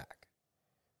tooth back.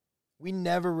 We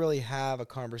never really have a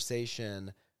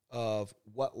conversation of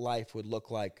what life would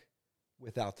look like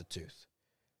without the tooth.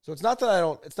 So it's not that I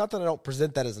don't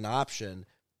present that as an option,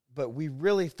 but we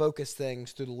really focus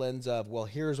things through the lens of, well,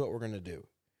 here's what we're going to do.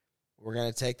 We're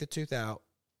going to take the tooth out.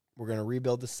 We're going to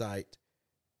rebuild the site.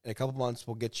 In a couple months,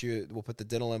 we'll put the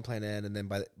dental implant in, and then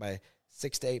by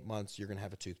 6 to 8 months, you're going to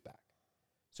have a tooth back.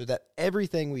 So that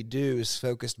everything we do is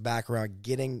focused back around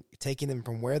taking them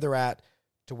from where they're at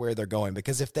to where they're going.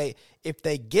 Because if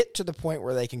they get to the point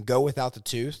where they can go without the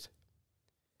tooth,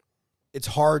 it's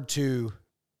hard to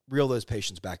reel those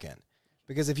patients back in.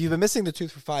 Because if you've been missing the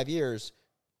tooth for 5 years,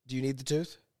 do you need the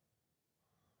tooth?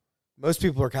 Most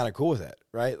people are kind of cool with it,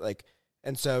 right?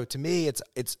 And so to me, it's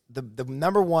the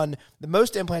number one, the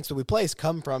most implants that we place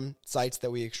come from sites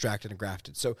that we extracted and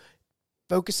grafted. So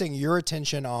focusing your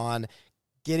attention on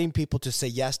getting people to say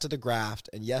yes to the graft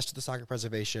and yes to the socket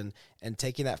preservation and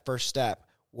taking that first step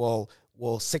will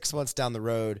 6 months down the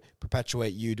road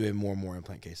perpetuate you doing more and more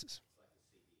implant cases.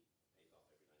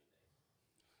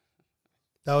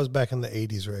 That was back in the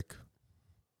 80s, Rick.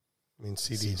 I mean,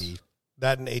 CDs. CD.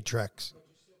 That and 8 tracks.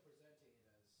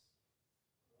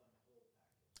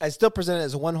 I still present it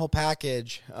as a one whole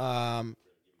package,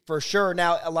 for sure.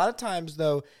 Now, a lot of times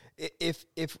though, if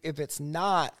it's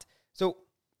not, so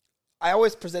I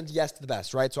always present yes to the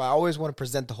best, right? So I always want to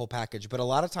present the whole package, but a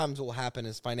lot of times what will happen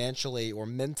is financially or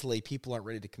mentally, people aren't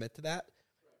ready to commit to that.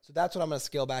 So that's what I'm going to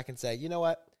scale back and say, you know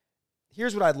what?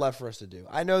 Here's what I'd love for us to do.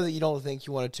 I know that you don't think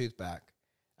you want a tooth back.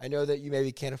 I know that you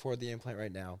maybe can't afford the implant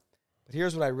right now, but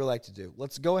here's what I really like to do.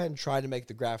 Let's go ahead and try to make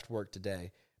the graft work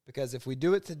today, because if we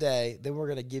do it today, then we're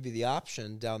going to give you the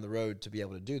option down the road to be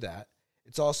able to do that.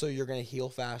 It's also, you're going to heal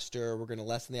faster. We're going to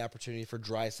lessen the opportunity for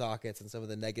dry sockets and some of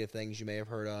the negative things you may have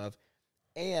heard of.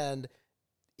 And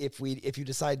if you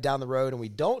decide down the road and we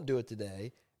don't do it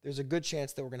today, there's a good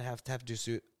chance that we're going to have to do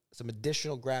some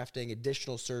additional grafting,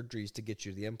 additional surgeries to get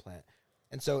you the implant.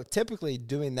 And so typically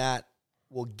doing that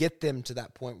will get them to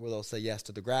that point where they'll say yes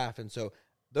to the graft. And so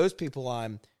those people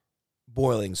I'm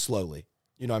boiling slowly.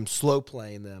 I'm slow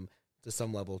playing them to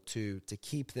some level to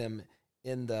keep them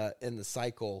in the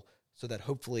cycle, so that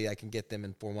hopefully I can get them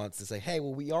in 4 months to say, hey,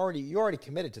 well, you already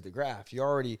committed to the graft.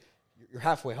 You're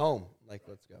halfway home. Like,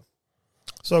 let's go.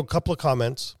 So a couple of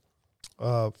comments.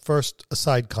 First, a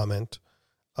side comment.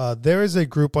 There is a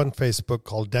group on Facebook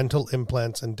called Dental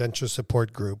Implants and Denture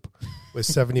Support Group with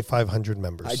 7,500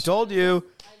 members. I told you.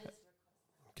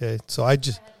 Okay, so I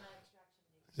just...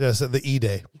 Yes, the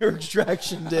E-Day. Your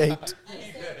extraction date.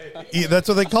 That's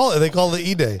what they call it. They call it the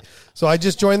E-Day. So I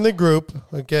just joined the group,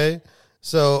 okay?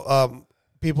 So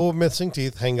people with missing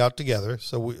teeth hang out together.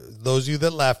 So those of you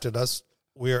that laughed at us,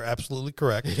 we are absolutely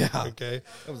correct. Yeah. Okay.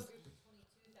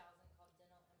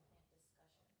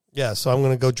 Yeah, so I'm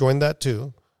going to go join that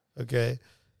too. Okay.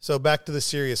 So back to the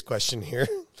serious question here.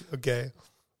 Okay.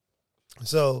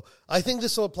 So I think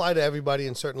this will apply to everybody,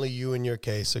 and certainly you in your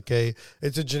case, okay?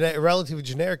 It's a relatively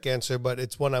generic answer, but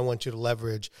it's one I want you to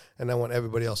leverage, and I want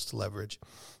everybody else to leverage.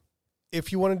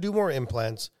 If you want to do more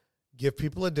implants, give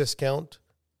people a discount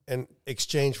and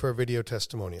exchange for a video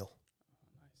testimonial,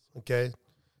 okay?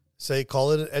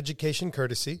 Call it an education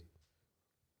courtesy,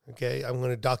 okay? I'm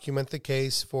going to document the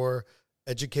case for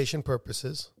education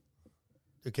purposes,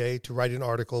 okay, to write an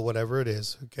article, whatever it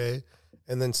is, okay?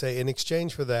 And then say, in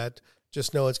exchange for that,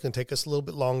 just know it's going to take us a little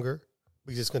bit longer,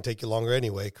 because it's going to take you longer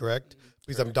anyway, correct?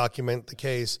 Because I'm documenting the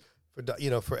case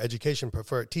for education,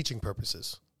 for teaching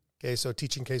purposes. Okay, so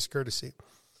teaching case courtesy.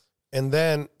 And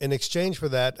then in exchange for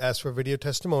that, ask for a video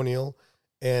testimonial,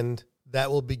 and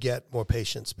that will beget more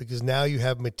patients, because now you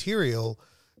have material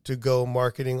to go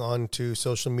marketing onto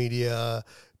social media,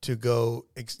 to go,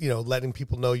 letting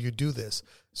people know you do this.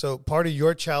 So part of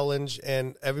your challenge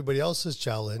and everybody else's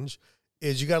challenge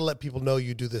is you got to let people know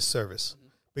you do this service,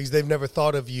 because they've never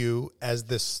thought of you as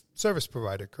this service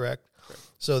provider, correct?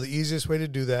 So the easiest way to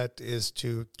do that is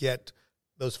to get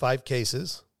those 5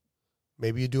 cases.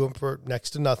 Maybe you do them for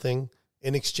next to nothing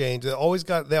in exchange. There always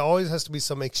has to be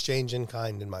some exchange in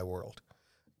kind in my world.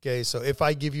 Okay, so if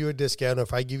I give you a discount, or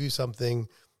if I give you something,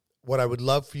 what I would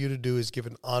love for you to do is give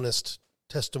an honest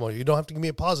testimony. You don't have to give me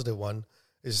a positive one.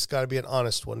 It's just got to be an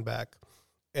honest one back.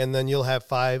 And then you'll have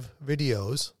 5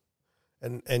 videos.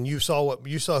 And you saw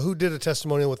who did a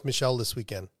testimonial with Michelle this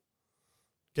weekend.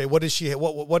 Okay, what did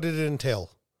it entail?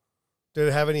 Did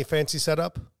it have any fancy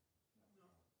setup?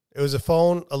 It was a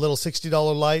phone, a little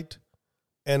 $60 light,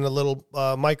 and a little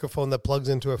microphone that plugs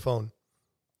into her phone.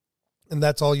 And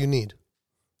that's all you need.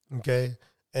 Okay?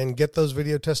 And get those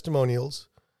video testimonials,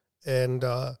 and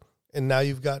now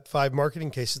you've got 5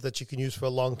 marketing cases that you can use for a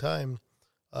long time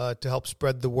to help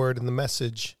spread the word and the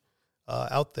message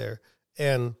out there.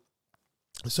 And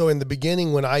so in the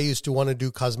beginning, when I used to want to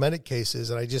do cosmetic cases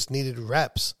and I just needed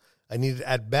reps, I needed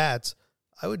at-bats,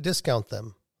 I would discount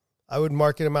them. I would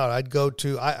market them out. I'd go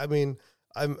to,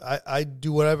 I'd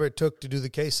do whatever it took to do the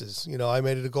cases. I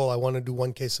made it a goal. I want to do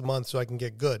 1 case a month so I can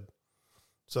get good.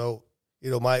 So,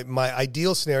 my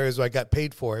ideal scenario is I got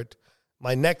paid for it.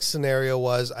 My next scenario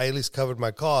was I at least covered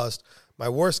my cost. My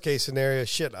worst case scenario,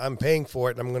 I'm paying for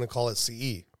it and I'm going to call it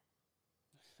CE.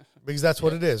 Because that's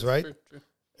what it is, right? True.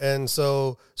 And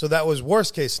so that was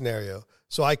worst case scenario.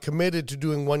 So I committed to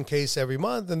doing 1 case every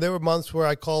month, and there were months where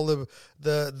I called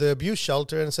the abuse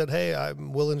shelter and said, "Hey,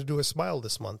 I'm willing to do a smile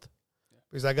this month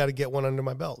because I got to get one under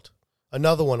my belt,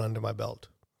 another one under my belt."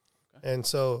 Okay. And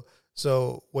so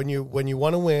when you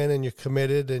want to win and you're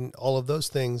committed and all of those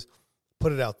things,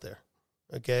 put it out there,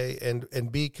 okay,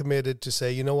 and be committed to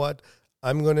say, you know what,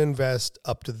 I'm going to invest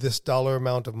up to this dollar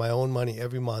amount of my own money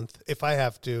every month if I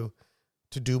have to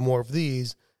do more of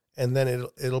these. And then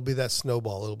it'll be that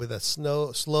snowball. It'll be that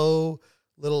slow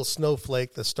little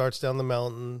snowflake that starts down the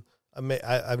mountain.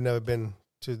 I've never been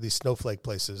to these snowflake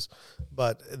places,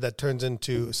 but that turns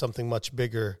into something much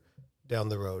bigger down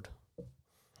the road.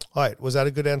 All right. Was that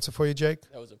a good answer for you, Jake?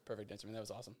 That was a perfect answer. That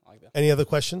was awesome. I like that. Any other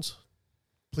questions?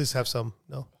 Please have some.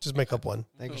 No, just make up one.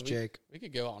 Thanks, Jake. We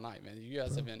could go all night, man. You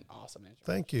guys have been awesome answering.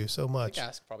 Thank you so much. I think I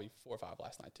asked probably 4 or 5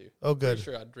 last night, too. Oh, good. Pretty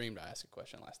sure I dreamed I asked a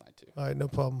question last night, too. All right. No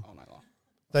problem. All night long.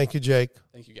 Thank you, Jake.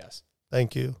 Thank you, guys.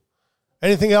 Thank you.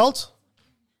 Anything else?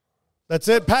 That's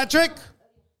it, Patrick?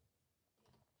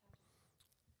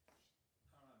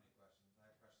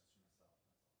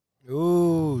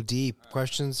 Ooh, deep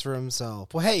questions for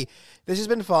himself. Well, hey, this has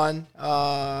been fun.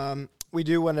 We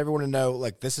do want everyone to know,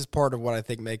 like, this is part of what I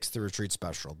think makes the retreat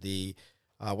special. The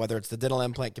whether it's the dental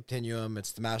implant continuum,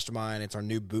 it's the mastermind, it's our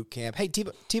new boot camp. Hey,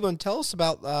 T-Bone, tell us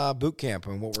about boot camp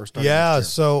and what we're starting. Yeah, next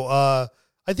year. so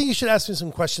I think you should ask me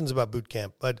some questions about boot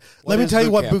camp. But What let me is tell you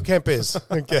boot what camp? boot camp is.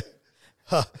 Okay,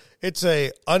 it's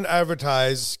a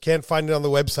unadvertised, can't find it on the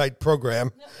website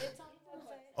program.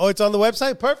 Oh, it's on the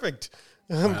website. Perfect.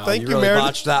 Wow, Thank you, really Meredith.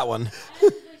 botched that one.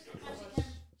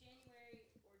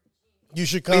 You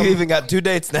should We've come. even got 2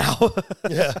 dates now.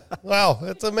 Yeah. Wow,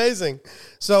 that's amazing.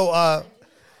 So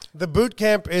the boot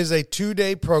camp is a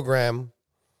 2-day program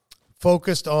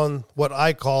focused on what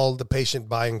I call the patient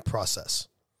buying process.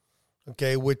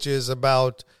 Okay, which is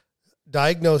about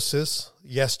diagnosis,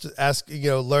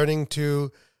 learning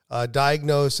to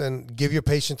diagnose and give your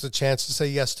patients a chance to say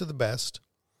yes to the best.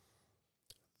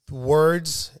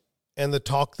 Words and the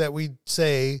talk that we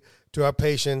say to our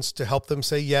patients to help them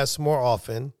say yes more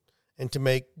often and to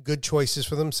make good choices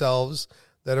for themselves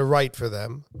that are right for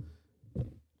them.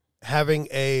 Having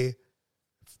a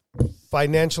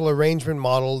financial arrangement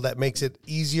model that makes it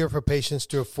easier for patients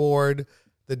to afford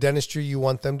the dentistry you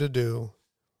want them to do,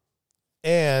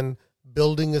 and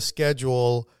building a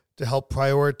schedule to help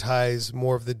prioritize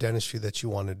more of the dentistry that you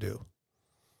want to do.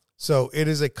 So it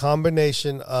is a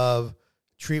combination of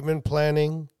treatment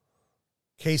planning,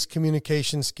 case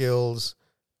communication skills,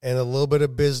 and a little bit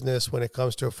of business when it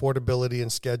comes to affordability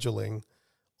and scheduling,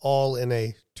 all in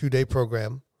a 2-day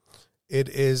program. It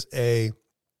is a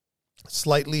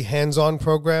slightly hands-on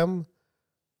program,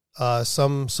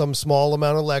 some small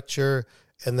amount of lecture,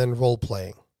 and then role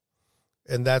playing,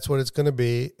 and that's what it's going to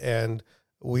be. And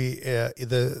we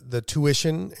the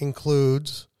tuition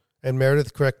includes, and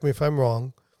Meredith, correct me if I'm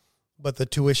wrong, but the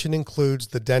tuition includes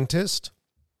the dentist,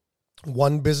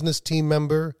 one business team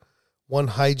member, one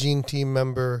hygiene team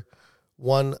member,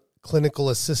 one clinical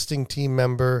assisting team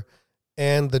member,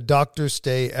 and the doctors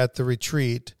stay at the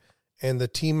retreat, and the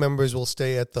team members will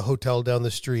stay at the hotel down the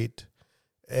street.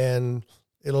 And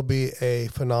it'll be a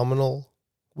phenomenal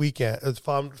weekend. It's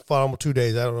phenomenal 2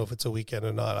 days. I don't know if it's a weekend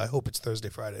or not. I hope it's Thursday,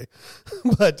 Friday.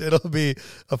 But it'll be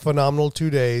a phenomenal 2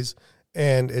 days,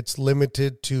 and it's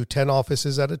limited to 10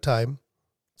 offices at a time,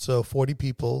 so 40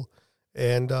 people.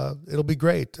 And it'll be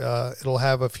great. It'll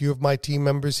have a few of my team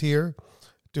members here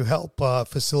to help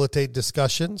facilitate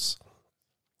discussions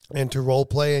and to role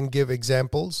play and give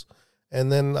examples.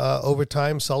 And then over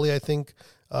time, Sully, I think,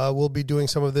 will be doing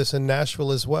some of this in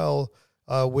Nashville as well,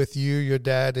 with you, your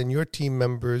dad, and your team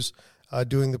members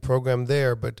doing the program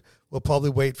there. But we'll probably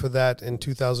wait for that in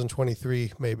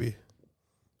 2023, maybe.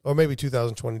 Or maybe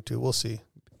 2022. We'll see.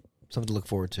 Something to look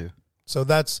forward to. So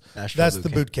that's Nashville the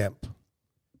boot camp.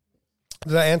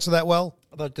 Did I answer that well?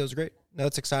 I thought that was great. No,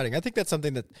 it's exciting. I think that's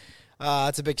something that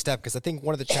it's a big step, because I think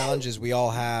one of the challenges we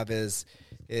all have is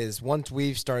once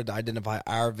we've started to identify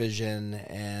our vision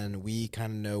and we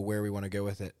kind of know where we want to go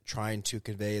with it, trying to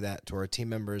convey that to our team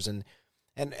members. And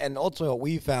ultimately what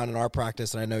we found in our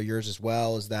practice, and I know yours as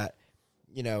well, is that,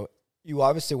 you know, you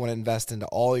obviously want to invest into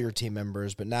all your team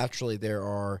members, but naturally there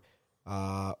are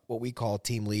what we call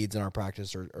team leads in our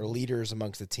practice, or leaders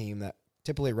amongst the team that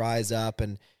typically rise up,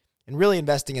 and really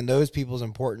investing in those people is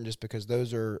important, just because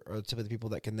those are typically the people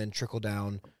that can then trickle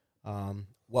down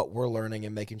what we're learning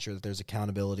and making sure that there's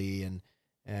accountability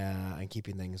and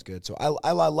keeping things good. So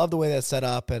I love the way that's set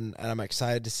up, and I'm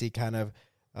excited to see kind of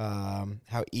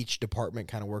how each department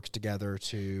kind of works together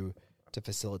to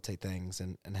facilitate things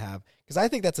and have, because I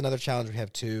think that's another challenge we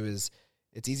have too, is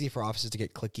it's easy for offices to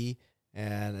get cliquey,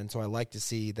 and so I like to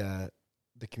see the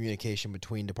communication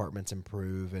between departments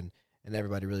improve and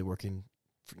everybody really working,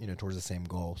 you know, towards the same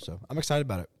goal. So I'm excited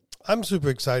about it. I'm super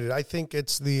excited. I think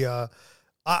it's the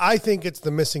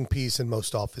missing piece in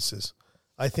most offices.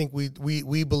 I think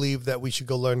we believe that we should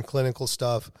go learn clinical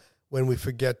stuff when we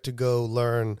forget to go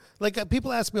learn. Like,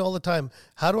 people ask me all the time,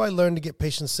 how do I learn to get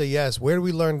patients to say yes? Where do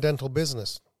we learn dental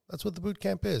business? That's what the boot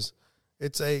camp is.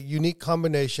 It's a unique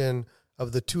combination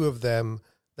of the two of them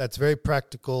that's very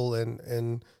practical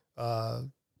and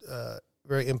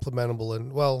very implementable,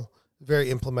 and very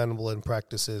implementable in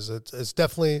practices. It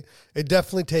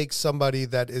definitely takes somebody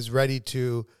that is ready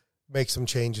to make some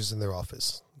changes in their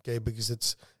office. Okay, because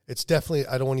it's definitely,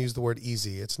 I don't want to use the word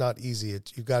easy. It's not easy.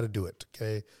 You got to do it.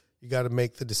 Okay, you got to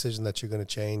make the decision that you're going to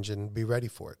change and be ready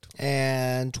for it.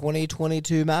 And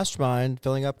 2022 Mastermind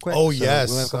filling up quick. Oh, So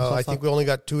yes. we I think we only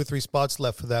got 2 or 3 spots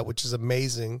left for that, which is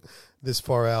amazing this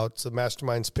far out. So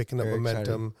Mastermind's picking up Very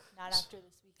momentum. Not after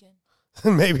this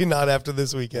weekend. Maybe not after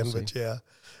this weekend, We'll but see. yeah.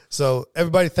 So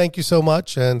everybody, thank you so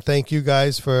much. And thank you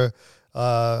guys for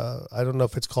I don't know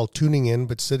if it's called tuning in,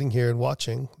 but sitting here and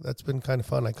watching. That's been kind of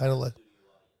fun. I kind of like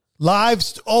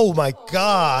oh my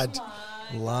God.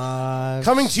 Live.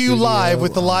 Coming to you live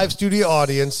with the live studio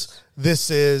audience. This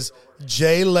is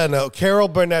Jay Leno, Carol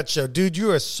Burnett Show. Dude,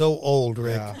 you are so old,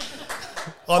 Rick. Yeah.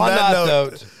 On that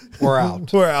note, we're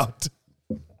out. we're out.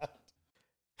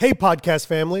 Hey, podcast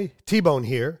family. T-Bone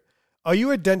here. Are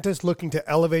you a dentist looking to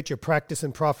elevate your practice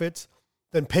and profits?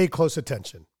 Then pay close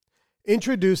attention.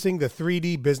 Introducing the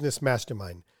 3D Business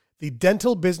Mastermind, the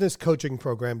dental business coaching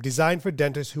program designed for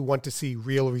dentists who want to see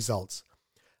real results.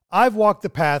 I've walked the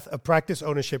path of practice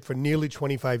ownership for nearly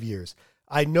 25 years.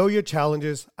 I know your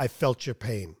challenges. I felt your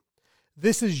pain.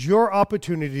 This is your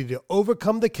opportunity to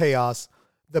overcome the chaos,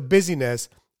 the busyness,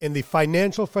 and the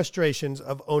financial frustrations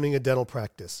of owning a dental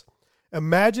practice.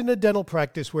 Imagine a dental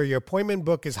practice where your appointment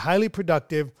book is highly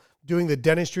productive, doing the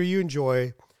dentistry you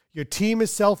enjoy, your team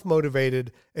is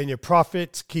self-motivated, and your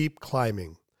profits keep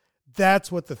climbing.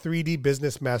 That's what the 3D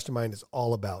Business Mastermind is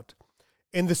all about.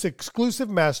 In this exclusive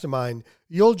mastermind,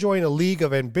 you'll join a league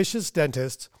of ambitious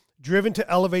dentists driven to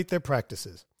elevate their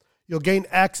practices. You'll gain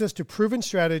access to proven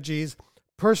strategies,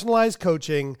 personalized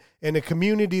coaching, and a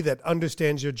community that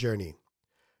understands your journey.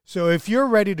 So if you're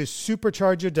ready to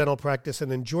supercharge your dental practice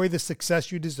and enjoy the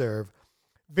success you deserve,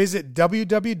 visit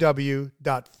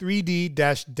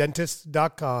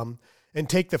www.3d-dentist.com and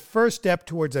take the first step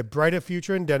towards a brighter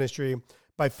future in dentistry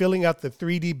by filling out the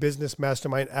 3D Business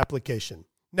Mastermind application.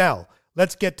 Now,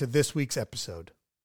 let's get to this week's episode.